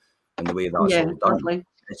well, and the way that's all done. Lovely.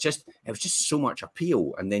 It was just so much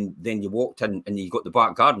appeal. And then you walked in and you got the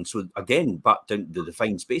back garden. So again, back down to the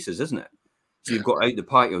defined spaces, isn't it? So you've got out the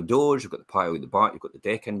patio doors, you've got the patio at the back, you've got the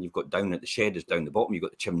decking, you've got down at the shed is down the bottom, you've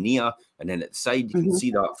got the chimney, and then at the side you can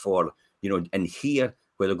see that for, you know, in here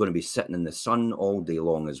where they're going to be sitting in the sun all day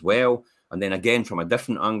long as well. And then again from a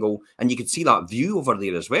different angle, and you could see that view over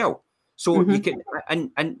there as well. So you can,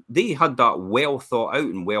 and they had that well thought out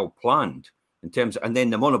and well planned in terms of, and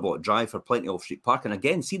then the Monobot Drive for plenty of street parking.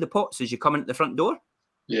 Again, see the pots as you come in at the front door?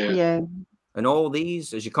 Yeah. And all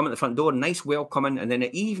these, as you come in the front door, nice welcoming. And then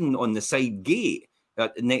even on the side gate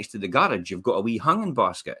next to the garage, you've got a wee hanging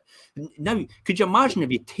basket. Now, could you imagine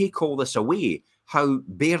if you take all this away, how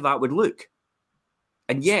bare that would look?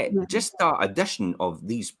 And yet, just that addition of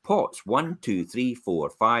these pots, 1, 2, 3, 4,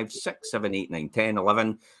 5, 6, 7, 8, 9, 10,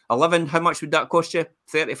 11. 11, how much would that cost you?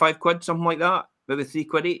 35 quid, something like that? Maybe 3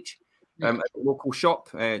 quid each? At the local shop,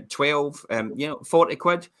 12, 40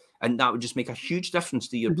 quid. And that would just make a huge difference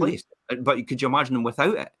to your place. But could you imagine them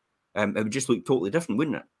without it? It would just look totally different,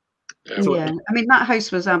 wouldn't it? So, I mean, that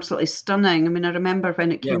house was absolutely stunning. I mean, I remember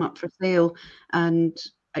when it came up for sale, and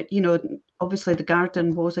you know, obviously the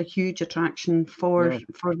garden was a huge attraction for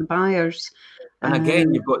the buyers. And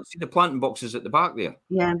again, you've got, see the planting boxes at the back there.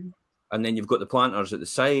 Yeah. And then you've got the planters at the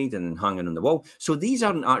side and then hanging on the wall. So these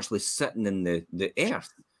aren't actually sitting in the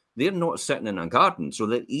earth. They're not sitting in a garden.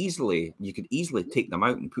 So you could easily take them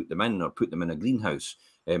out and put them in, or put them in a greenhouse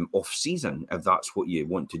off season if that's what you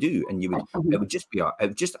want to do. And it would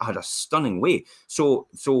just had a stunning way. So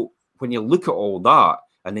when you look at all that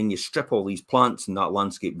and then you strip all these plants in that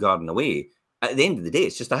landscape garden away, at the end of the day,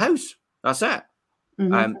 it's just a house. That's it.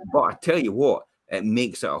 But I tell you what, it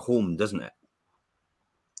makes it a home, doesn't it?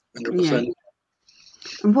 100%. Yeah.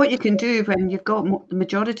 And what you can do when you've got the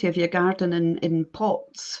majority of your garden in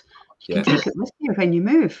pots, you can take it with you when you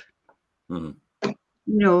move. You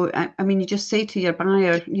know, I mean, you just say to your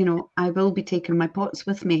buyer, you know, I will be taking my pots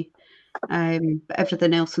with me, but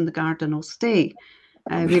everything else in the garden will stay.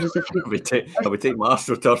 Whereas if you... I would take my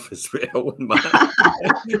AstroTurf as well.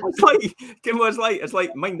 It's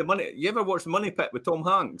like Mind the Money. You ever watch Money Pit with Tom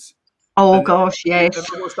Hanks? Oh, gosh, yes.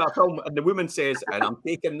 I watched that film, and the woman says, and I'm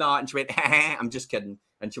taking that, and she went, hey, I'm just kidding.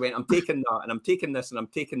 And she went, I'm taking that, and I'm taking this, and I'm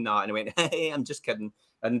taking that. And I went, hey, I'm just kidding.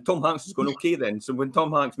 And Tom Hanks is going, okay then. So when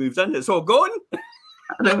Tom Hanks moves in, it's all gone.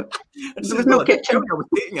 There was no kitchen. I was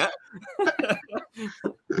taking it.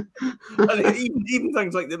 And even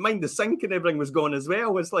things like Mind the Sink and everything was gone as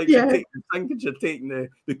well. It's like she'd taken the sink, and she'd taken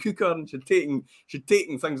the cooker, and she'd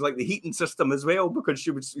taken things like the heating system as well, because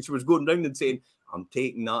she was going round and saying, I'm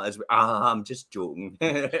taking that as well. I'm just joking.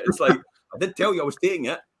 It's like, I did tell you I was taking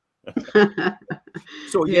it.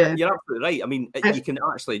 So you're absolutely right. I mean,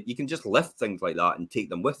 you can just lift things like that and take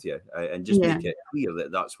them with you, and just make it clear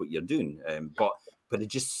that that's what you're doing. But it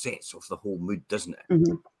just sets off the whole mood, doesn't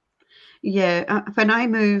it? Yeah. When I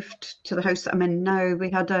moved to the house that I'm in now, we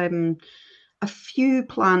had a few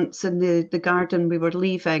plants in the garden we were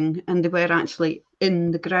leaving, and they were actually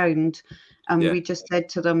in the ground. And we just said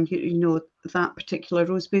to them, you know, that particular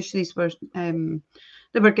rose bush, these were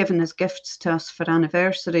they were given as gifts to us for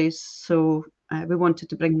anniversaries. So we wanted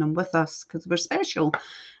to bring them with us because they were special.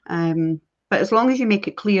 But as long as you make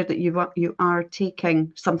it clear that you are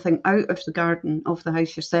taking something out of the garden of the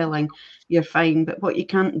house you're selling, you're fine. But what you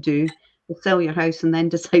can't do is sell your house and then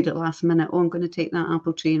decide at the last minute, oh, I'm going to take that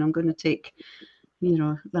apple tree and I'm going to take,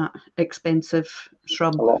 that expensive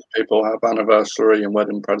shrub. A lot of people have anniversary and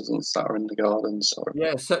wedding presents that are in the garden. So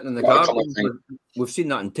yeah, sitting in the garden. We've seen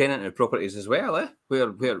that in tenanted properties as well, where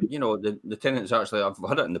the tenants actually, I've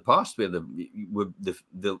had it in the past where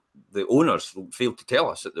the owners failed to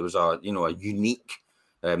tell us that there was a unique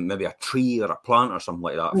maybe a tree or a plant or something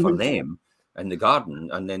like that for them in the garden,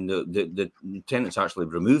 and then the tenants actually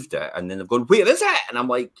removed it, and then they've gone, where is it? And I'm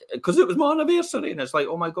like, because it was my anniversary, and it's like,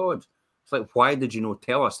 oh my god, it's like, why did you not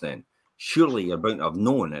tell us then? Surely you're bound to have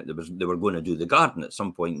known it. They were going to do the garden at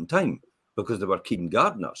some point in time because they were keen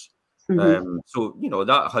gardeners. So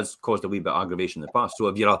that has caused a wee bit of aggravation in the past. So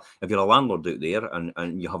if you're a landlord out there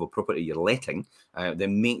and you have a property you're letting,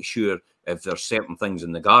 then make sure if there's certain things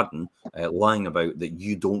in the garden lying about that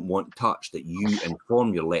you don't want touched, that you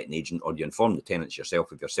inform your letting agent or you inform the tenants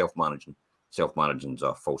yourself if you're self-managing. Self-managing's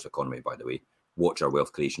a false economy, by the way. Watch our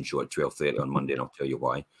wealth creation show at 12:30 on Monday, and I'll tell you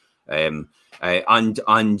why. And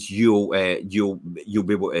you'll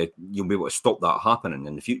be able to stop that happening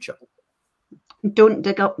in the future. Don't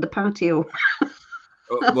dig up the patio.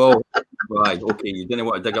 Well, right, okay, you didn't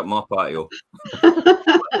want to dig up my patio.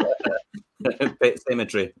 Pet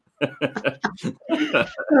cemetery.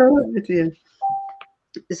 Oh, dear.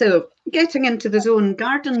 So, getting into the zone,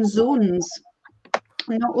 garden zones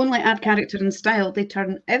not only add character and style, they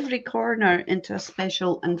turn every corner into a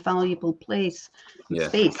special and valuable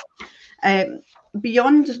space.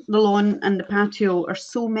 Beyond the lawn and the patio are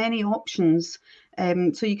so many options.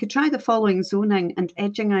 So you could try the following zoning and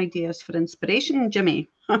edging ideas for inspiration, Jimmy.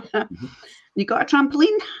 You got a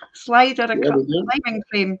trampoline, slide, or a climbing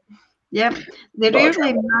frame. Yeah, they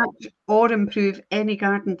rarely match or improve any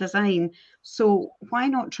garden design. So why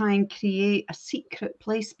not try and create a secret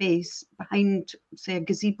play space behind, say, a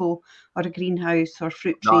gazebo or a greenhouse or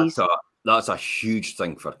fruit trees? That's a huge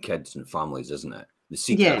thing for kids and families, isn't it? The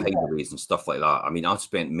secret hideaways and stuff like that. I mean, I've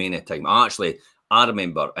spent many time. I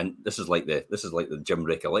remember, and this is like the Jim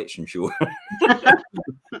Recollection show.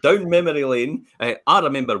 Down memory lane, I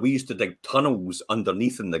remember we used to dig tunnels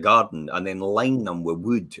underneath in the garden and then line them with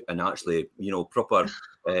wood and actually, proper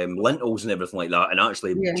lintels and everything like that, and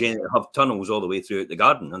actually have tunnels all the way throughout the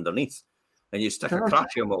garden underneath. And you stick a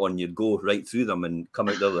crash helmet on, you'd go right through them and come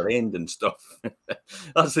out the other end and stuff.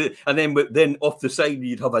 That's it. And then off the side,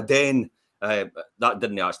 you'd have a den. That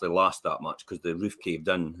didn't actually last that much because the roof caved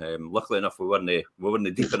in. Luckily enough, we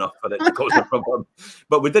weren't deep enough for it to cause a problem.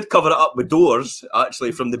 But we did cover it up with doors,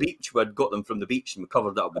 actually, from the beach. We'd got them from the beach and we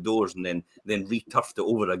covered it up with doors and then re-turfed it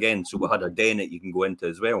over again. So we had a den that you can go into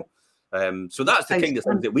as well. So that's the kind of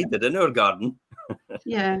things that we did in our garden.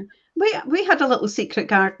 Yeah. We had a little secret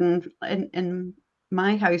garden in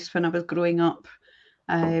my house when I was growing up.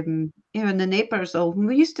 And the neighbours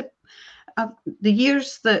we used to... the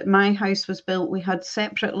years that my house was built, we had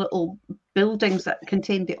separate little buildings that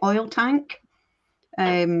contained the oil tank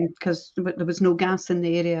because there was no gas in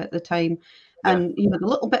the area at the time. And, the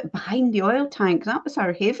little bit behind the oil tank, that was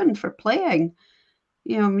our haven for playing.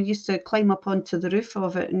 We used to climb up onto the roof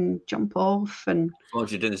of it and jump off. And as long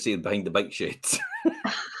as you didn't see it behind the bike sheds.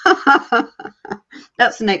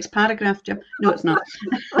 That's the next paragraph, Jim. No, it's not.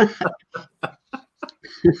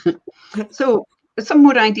 So, some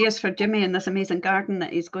more ideas for Jimmy in this amazing garden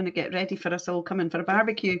that he's going to get ready for us all coming for a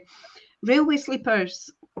barbecue. Railway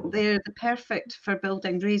sleepers, they're the perfect for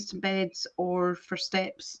building raised beds or for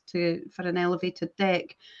steps for an elevated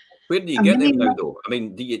deck. Where do you get them now, though? I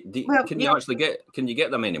mean, can you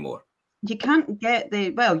get them anymore? You can't get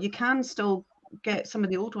you can still get some of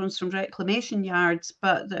the old ones from reclamation yards,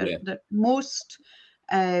 but the most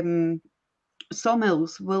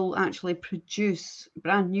sawmills will actually produce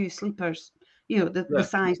brand new sleepers. The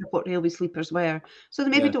size of what railway sleepers were. So they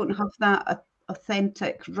maybe don't have that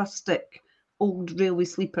authentic, rustic, old railway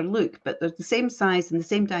sleeper look, but they're the same size and the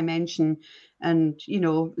same dimension. And,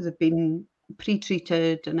 they've been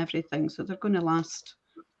pre-treated and everything. So they're going to last.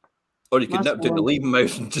 Or you can nip down the Leaving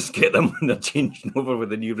Mouse and just get them when they're changing over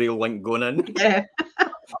with the new rail link going in. Yeah.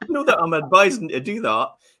 I know that I'm advising to do that,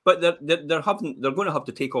 but they're going to have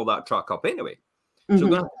to take all that track up anyway. So they're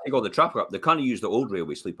going to have to take all the traffic up. They can't use the old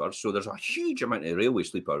railway sleepers. So there's a huge amount of railway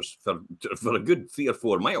sleepers for a good 3 or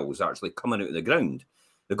 4 miles actually coming out of the ground.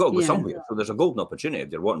 They've got to go somewhere. So there's a golden opportunity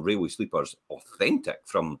if you're wanting railway sleepers authentic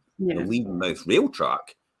from the Leaving Mouth rail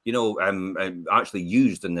track, actually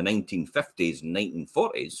used in the 1950s and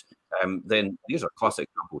 1940s, then these are classic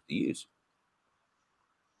examples to use.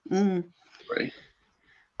 Agree.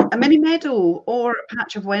 A mini meadow or a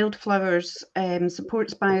patch of wildflowers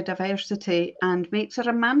supports biodiversity and makes a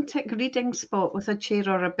romantic reading spot with a chair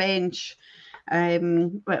or a bench.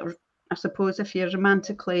 Well, I suppose if you're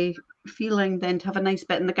romantically feeling, then to have a nice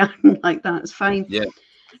bit in the garden like that is fine. Yeah.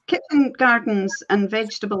 Kitchen gardens and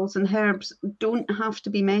vegetables and herbs don't have to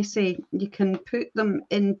be messy. You can put them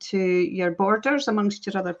into your borders amongst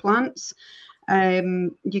your other plants.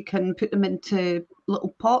 You can put them into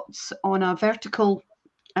little pots on a vertical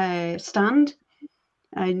stand,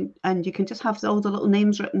 and you can just have all the little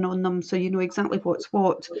names written on them so you know exactly what's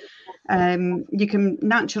what. You can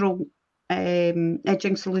natural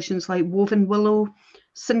edging solutions like woven willow,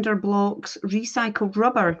 cinder blocks, recycled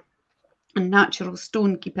rubber and natural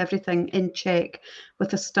stone keep everything in check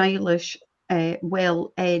with a stylish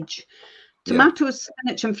well edge. Tomatoes,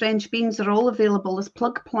 spinach and French beans are all available as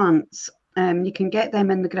plug plants. You can get them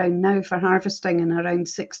in the ground now for harvesting and around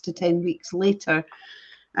 6 to 10 weeks later.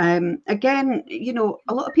 Again, you know,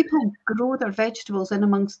 a lot of people grow their vegetables in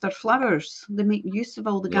amongst their flowers. They make use of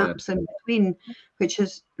all the gaps in between, which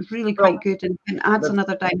is really quite good and adds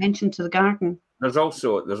another dimension to the garden. There's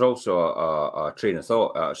also a train of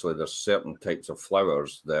thought, actually. There's certain types of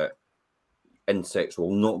flowers that insects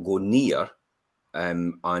will not go near,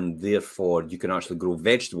 and therefore you can actually grow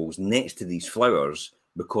vegetables next to these flowers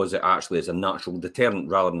because it actually is a natural deterrent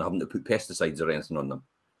rather than having to put pesticides or anything on them.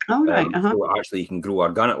 Oh, right. So actually you can grow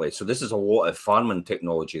organically. So this is a lot of farming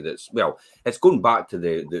technology that's, well, it's going back to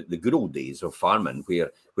the good old days of farming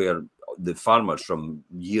where the farmers from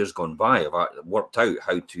years gone by have worked out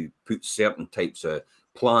how to put certain types of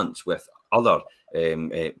plants with other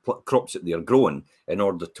crops that they're growing in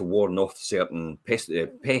order to warn off certain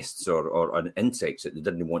pests or insects that they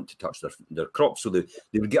didn't want to touch their crops, so they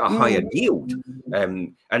would get a higher yield.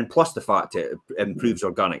 And plus the fact it improves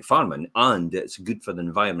organic farming and it's good for the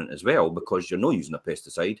environment as well because you're not using a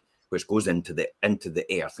pesticide which goes into the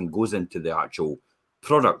earth and goes into the actual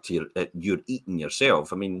product you're eating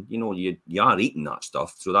yourself. I mean, you know, you are eating that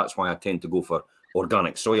stuff, so that's why I tend to go for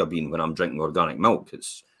organic soya bean when I'm drinking organic milk.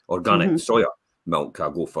 It's organic soya milk I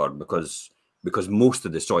go for because most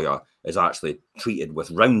of the soya is actually treated with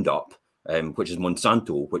Roundup, which is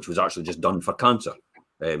Monsanto, which was actually just done for cancer,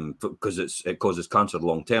 because it causes cancer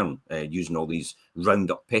long term using all these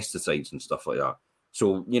Roundup pesticides and stuff like that.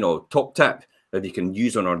 So, you know, top tip, if you can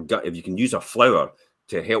use a flower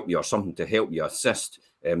to help you or something to help you assist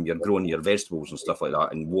your growing your vegetables and stuff like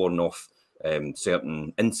that and warn off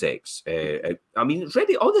certain insects. I mean, it's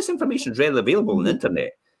ready. All this information is readily available on the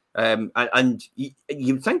internet. And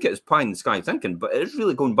you think it's pie in the sky thinking, but it's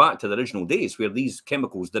really going back to the original days where these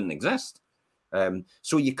chemicals didn't exist.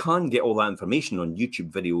 So you can get all that information on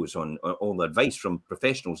YouTube videos on all the advice from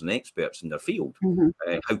professionals and experts in their field,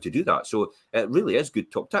 how to do that. So it really is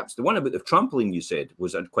good top tips. The one about the trampoline you said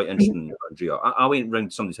was quite interesting, Andrea. I went round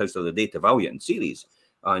to somebody's house the other day to Valiant and Ceres,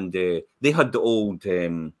 and they had the old,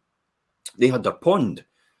 they had their pond.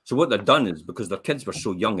 So what they'd done is, because their kids were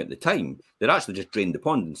so young at the time, they'd actually just drained the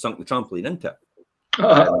pond and sunk the trampoline into it.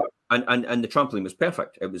 And the trampoline was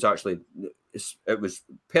perfect. It was actually, it was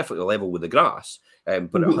perfectly level with the grass,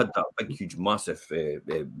 but it had that big, huge, massive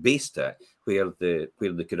base to it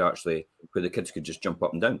where the kids could just jump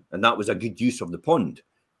up and down. And that was a good use of the pond.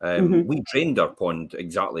 We drained our pond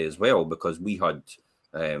exactly as well because we had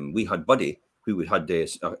Buddy, who had the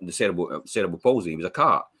cerebral palsy. He was a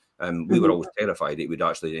cat. We were always terrified it would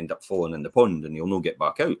actually end up falling in the pond and he'll not get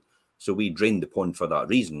back out. So we drained the pond for that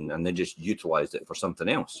reason and then just utilised it for something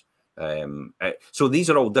else. So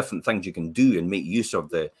these are all different things you can do and make use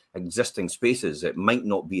of the existing spaces that might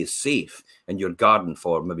not be as safe in your garden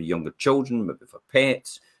for maybe younger children, maybe for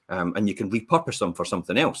pets, and you can repurpose them for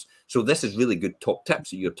something else. So this is really good top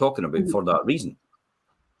tips that you're talking about for that reason.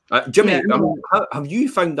 Jimmy, have you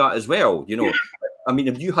found that as well? You know, I mean,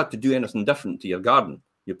 if you had to do anything different to your garden,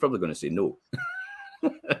 you're probably going to say no.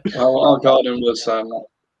 Well, our garden was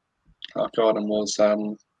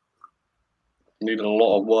needed a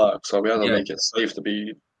lot of work, so we had to make it safe to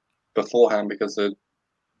be beforehand because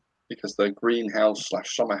the greenhouse /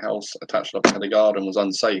 summer house attached up to the garden was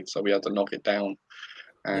unsafe, so we had to knock it down.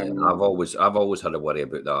 I've always had a worry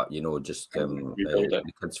about that, you know, just the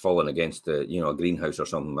kids falling against a greenhouse or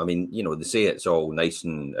something. I mean, you know, they say it's all nice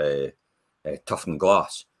and tough and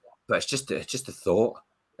glass, but it's just a thought.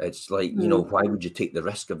 It's like, you know, why would you take the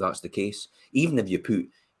risk if that's the case? Even if you put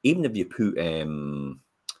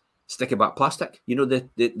sticky back plastic, you know, the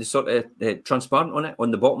sort of transparent on it on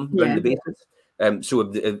the bottom around the bases.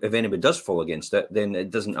 So if anybody does fall against it, then it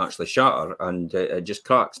doesn't actually shatter and it just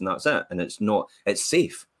cracks and that's it. And it's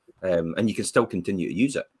safe, and you can still continue to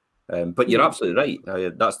use it. But you're absolutely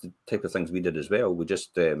right. That's the type of things we did as well. We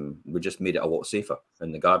just made it a lot safer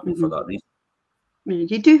in the garden for that reason.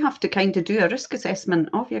 You do have to kind of do a risk assessment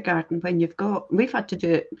of your garden when we've had to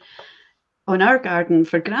do it on our garden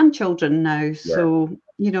for grandchildren now. Yeah. So,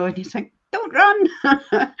 and you think, don't run,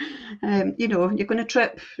 you're going to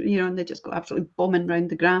trip, and they just go absolutely bombing around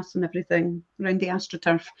the grass and everything, around the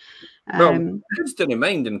AstroTurf. Well, kids didn't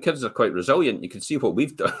mind, and kids are quite resilient. You can see what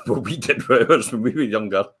we've done, what we did when we were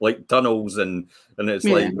younger, like tunnels and it's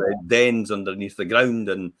like dens underneath the ground,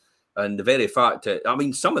 and the very fact that,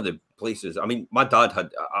 some of the places, my dad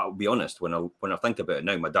had, I'll be honest, when I think about it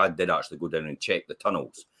now, my dad did actually go down and check the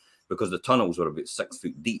tunnels, because the tunnels were about 6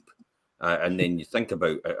 foot deep. And then you think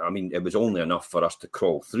about, it was only enough for us to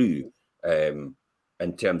crawl through in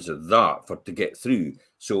terms of that, to get through.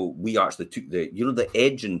 So we actually took the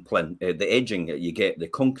edging the edging that you get, the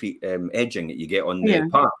concrete edging that you get on the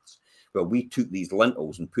paths. Well, we took these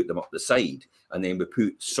lintels and put them up the side, and then we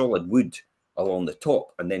put solid wood along the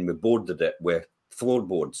top, and then we boarded it with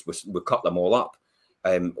floorboards. We cut them all up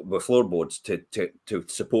with floorboards to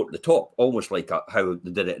support the top, almost like how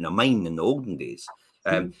they did it in a mine in the olden days.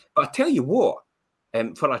 But I tell you what,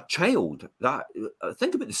 for a child, that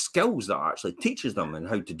think about the skills that actually teaches them and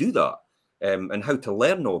how to do that, and how to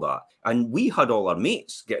learn all that. And we had all our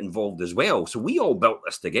mates get involved as well, so we all built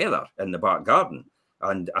this together in the back garden,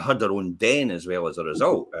 and I had our own den as well as a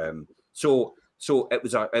result. So it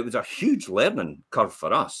was a huge learning curve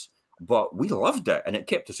for us, but we loved it, and it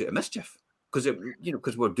kept us out of mischief because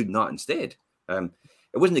we're doing that instead.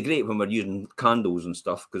 It wasn't great when we're using candles and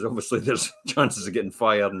stuff, because obviously there's chances of getting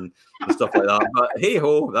fire and stuff like that. But hey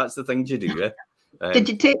ho, that's the things you do. Did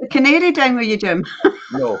you take the canary down with you, Jim?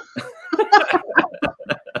 No.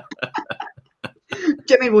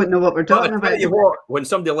 Jimmy won't know what we're talking about. Tell you what, when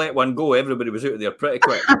somebody let one go, everybody was out of there pretty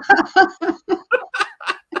quick.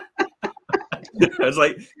 It's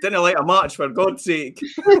like, didn't light a match, for God's sake.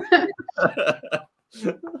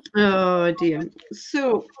 Oh dear.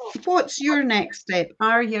 So what's your next step?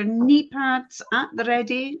 Are your knee pads at the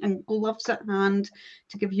ready and gloves at hand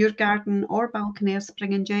to give your garden or balcony a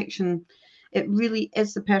spring injection? It really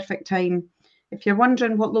is the perfect time. If you're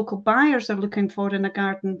wondering what local buyers are looking for in a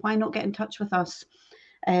garden, why not get in touch with us?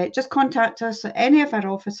 Just contact us at any of our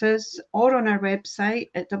offices or on our website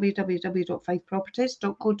at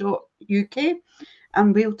www.fiveproperties.co.uk,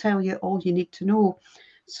 and we'll tell you all you need to know.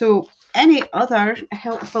 So any other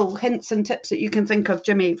helpful hints and tips that you can think of,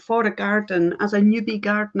 Jimmy, for a garden as a newbie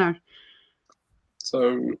gardener?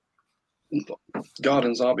 So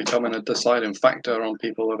gardens are becoming a deciding factor on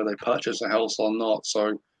people whether they purchase a house or not.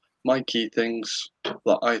 So my key things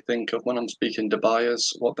that I think of when I'm speaking to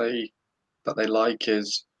buyers, that they like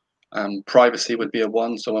is privacy would be a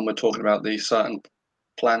one. So when we're talking about these certain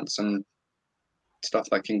plants and stuff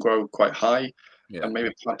that can grow quite high, and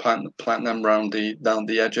maybe plant them down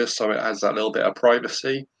the edges, so it has that little bit of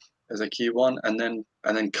privacy as a key one, and then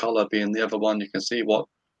color being the other one. You can see what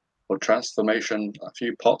transformation a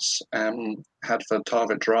few pots had for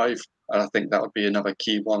Target Drive, and I think that would be another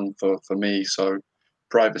key one for me. So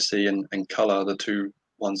privacy and color are the two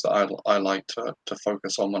ones that I like to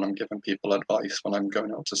focus on when I'm giving people advice when I'm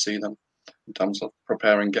going out to see them in terms of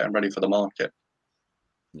preparing, getting ready for the market.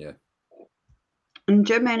 Yeah. And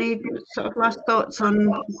Jim, any sort of last thoughts on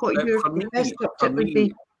what your best tip would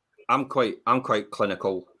be? I'm quite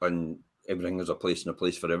clinical, and everything has a place and a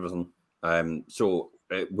place for everything. So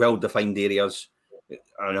well-defined areas.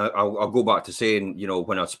 And I'll go back to saying,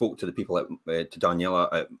 when I spoke to the people to Daniela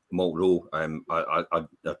at Malt Row, I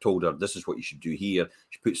told her, this is what you should do here. You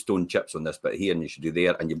should put stone chips on this bit here, and you should do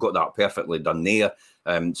there, and you've got that perfectly done there.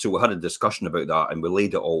 So we had a discussion about that, and we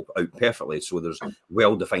laid it all out perfectly. So there's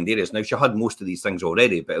well-defined areas. Now, she had most of these things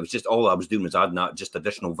already, but it was just all I was doing was adding that just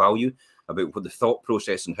additional value about what the thought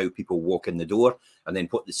process and how people walk in the door, and then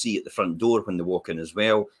what they see at the front door when they walk in as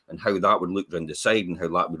well, and how that would look round the side and how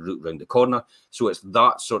that would look round the corner. So it's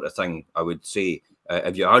that sort of thing, I would say.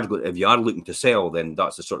 If you are looking to sell, then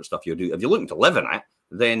that's the sort of stuff you do. If you're looking to live in it,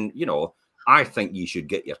 then, I think you should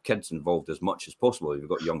get your kids involved as much as possible. If you've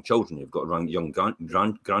got young children, you've got young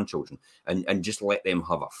grandchildren, and just let them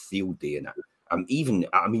have a field day in it.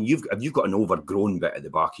 You've got an overgrown bit at the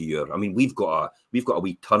back of your. We've got a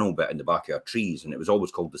wee tunnel bit in the back of our trees, and it was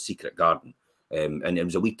always called the secret garden. And it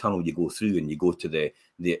was a wee tunnel you go through, and you go to the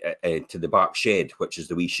back shed, which is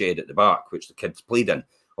the wee shed at the back, which the kids played in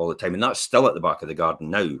all the time, and that's still at the back of the garden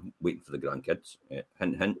now, waiting for the grandkids.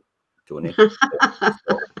 Hint, hint, Tony.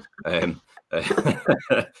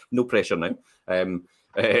 No pressure now.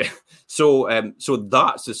 So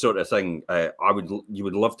that's the sort of thing you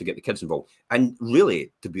would love to get the kids involved. And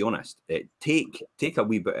really, to be honest, take a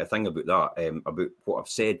wee bit of thing about that, about what I've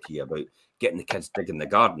said to you about getting the kids digging the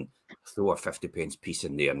garden. Throw a 50p piece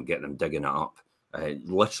in there and get them digging it up,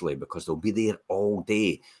 literally, because they'll be there all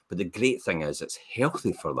day. But the great thing is, it's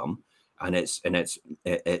healthy for them. And it's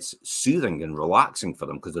soothing and relaxing for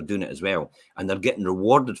them because they're doing it as well, and they're getting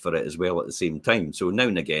rewarded for it as well at the same time. So now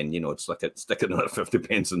and again, it's like sticking another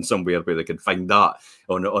 50p in somewhere where they can find that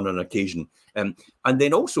on an occasion. And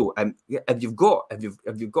then also, if you've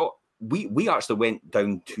got, we actually went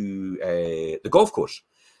down to the golf course.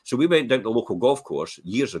 So we went down to the local golf course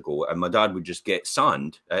years ago, and my dad would just get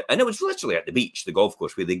sand, and it was literally at the beach, the golf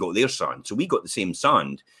course, where they got their sand. So we got the same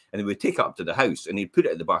sand, and they would take it up to the house, and he'd put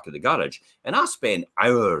it at the back of the garage. And I spent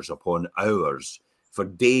hours upon hours for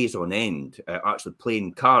days on end actually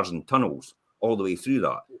playing cars and tunnels all the way through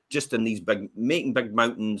that, just in these making big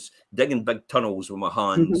mountains, digging big tunnels with my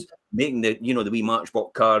hands, making the wee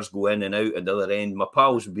matchbox cars go in and out at the other end. My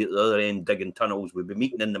pals would be at the other end digging tunnels. We'd be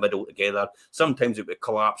meeting in the middle together. Sometimes it would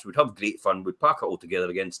collapse. We'd have great fun. We'd pack it all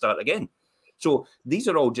together again, start again. So these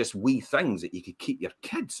are all just wee things that you could keep your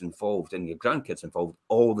kids involved and your grandkids involved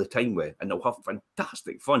all the time with, and they'll have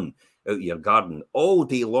fantastic fun out of your garden all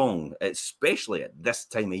day long, especially at this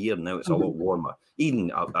time of year now. It's a lot warmer. Even,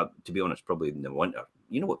 to be honest, probably in the winter.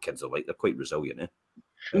 You know what kids are like. They're quite resilient, eh?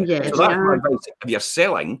 Yeah. So that's my advice. If you're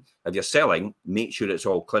selling, make sure it's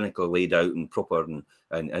all clinically laid out and proper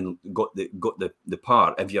and got the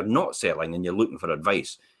part. If you're not selling and you're looking for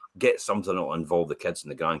advice, get something that will involve the kids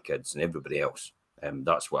and the grandkids and everybody else.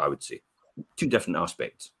 That's what I would say. Two different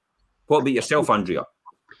aspects. What about yourself, Andrea?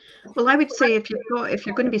 Well, I would say if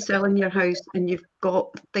you're going to be selling your house and you've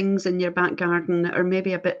got things in your back garden that are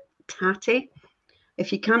maybe a bit tatty,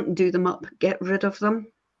 if you can't do them up, get rid of them,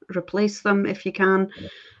 replace them if you can.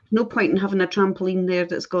 No point in having a trampoline there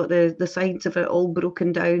that's got the sides of it all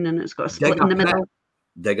broken down and it's got a split in the middle.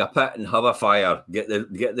 Dig a pit and have a fire. Get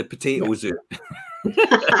the potatoes out.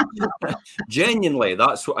 Genuinely,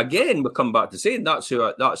 that's what. Again, we come back to saying that's who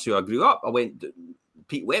I grew up. I went to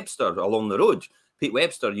Pete Webster along the road. Pete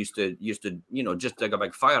Webster used to just dig a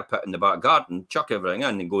big fire pit in the back garden, chuck everything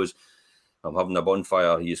in, and goes, "I'm having a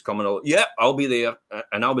bonfire." He's coming. Yeah, I'll be there,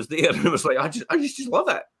 and I was there, and it was like I just love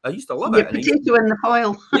it. I used to love it. Potato in the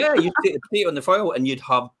foil. Yeah, you'd take the potato in the foil, and you'd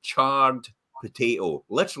have charred potato,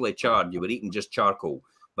 literally charred. You were eating just charcoal.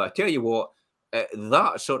 But I tell you what,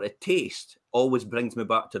 that sort of taste always brings me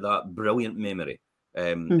back to that brilliant memory.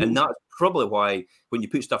 And that's probably why when you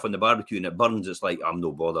put stuff on the barbecue and it burns, it's like, I'm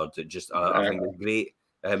no bothered. It just, I think it's great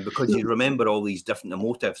because you remember all these different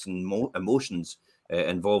emotives and emotions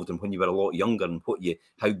involved in when you were a lot younger and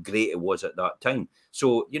how great it was at that time.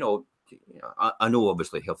 So, I know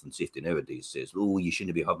obviously health and safety nowadays says, oh, you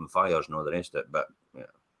shouldn't be having fires and all the rest of it, but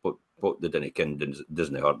what they didn't ken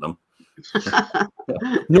doesn't hurt them.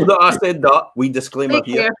 No, that I said that. We disclaimer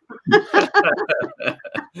here.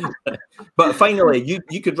 But finally,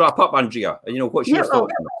 you could wrap up, Andrea. What's your thoughts on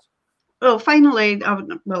this? Well, finally,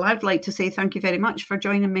 I'd like to say thank you very much for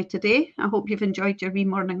joining me today. I hope you've enjoyed your wee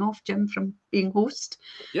morning off, Jim, from being host.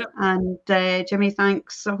 Yeah. And Jimmy,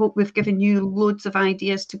 thanks. I hope we've given you loads of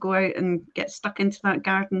ideas to go out and get stuck into that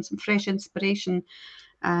garden, some fresh inspiration.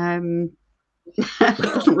 It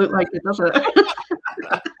doesn't look like it, does it?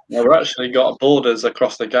 Yeah, we've actually got borders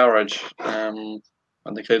across the garage. And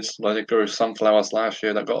the kids, they grew sunflowers last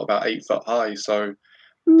year that got about 8 foot high. So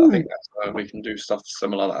I think that's where we can do stuff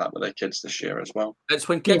similar like that with their kids this year as well. It's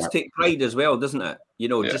when kids take pride as well, doesn't it?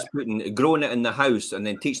 Just growing it in the house and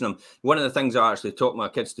then teaching them. One of the things I actually taught my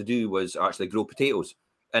kids to do was actually grow potatoes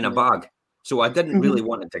in a bag. So I didn't really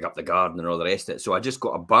want to dig up the garden and all the rest of it. So I just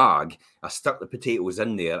got a bag. I stuck the potatoes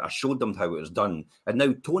in there. I showed them how it was done. And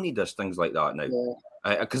now Tony does things like that now.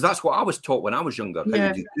 Because that's what I was taught when I was younger. How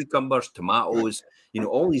you do cucumbers, tomatoes,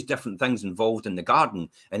 all these different things involved in the garden.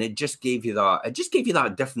 And it just gave you that. It just gave you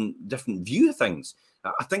that different view of things.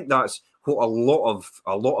 I think that's what a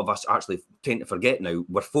lot of us actually tend to forget now.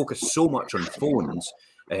 We're focused so much on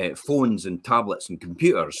phones and tablets and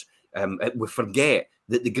computers. We forget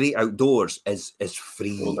that the great outdoors is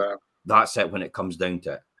free. That's it when it comes down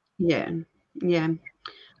to it. Yeah.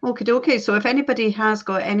 Okay. So if anybody has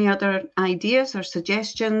got any other ideas or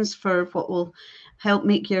suggestions for what will help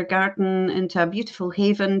make your garden into a beautiful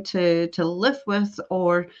haven to live with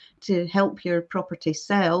or to help your property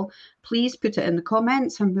sell, please put it in the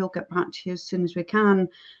comments and we'll get back to you as soon as we can.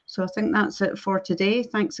 So I think that's it for today.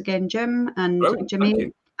 Thanks again, Jim and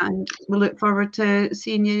Jimmy. And we look forward to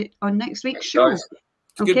seeing you on next week's show. It's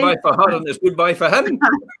goodbye for her and it's goodbye for him.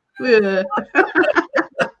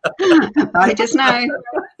 Bye just now.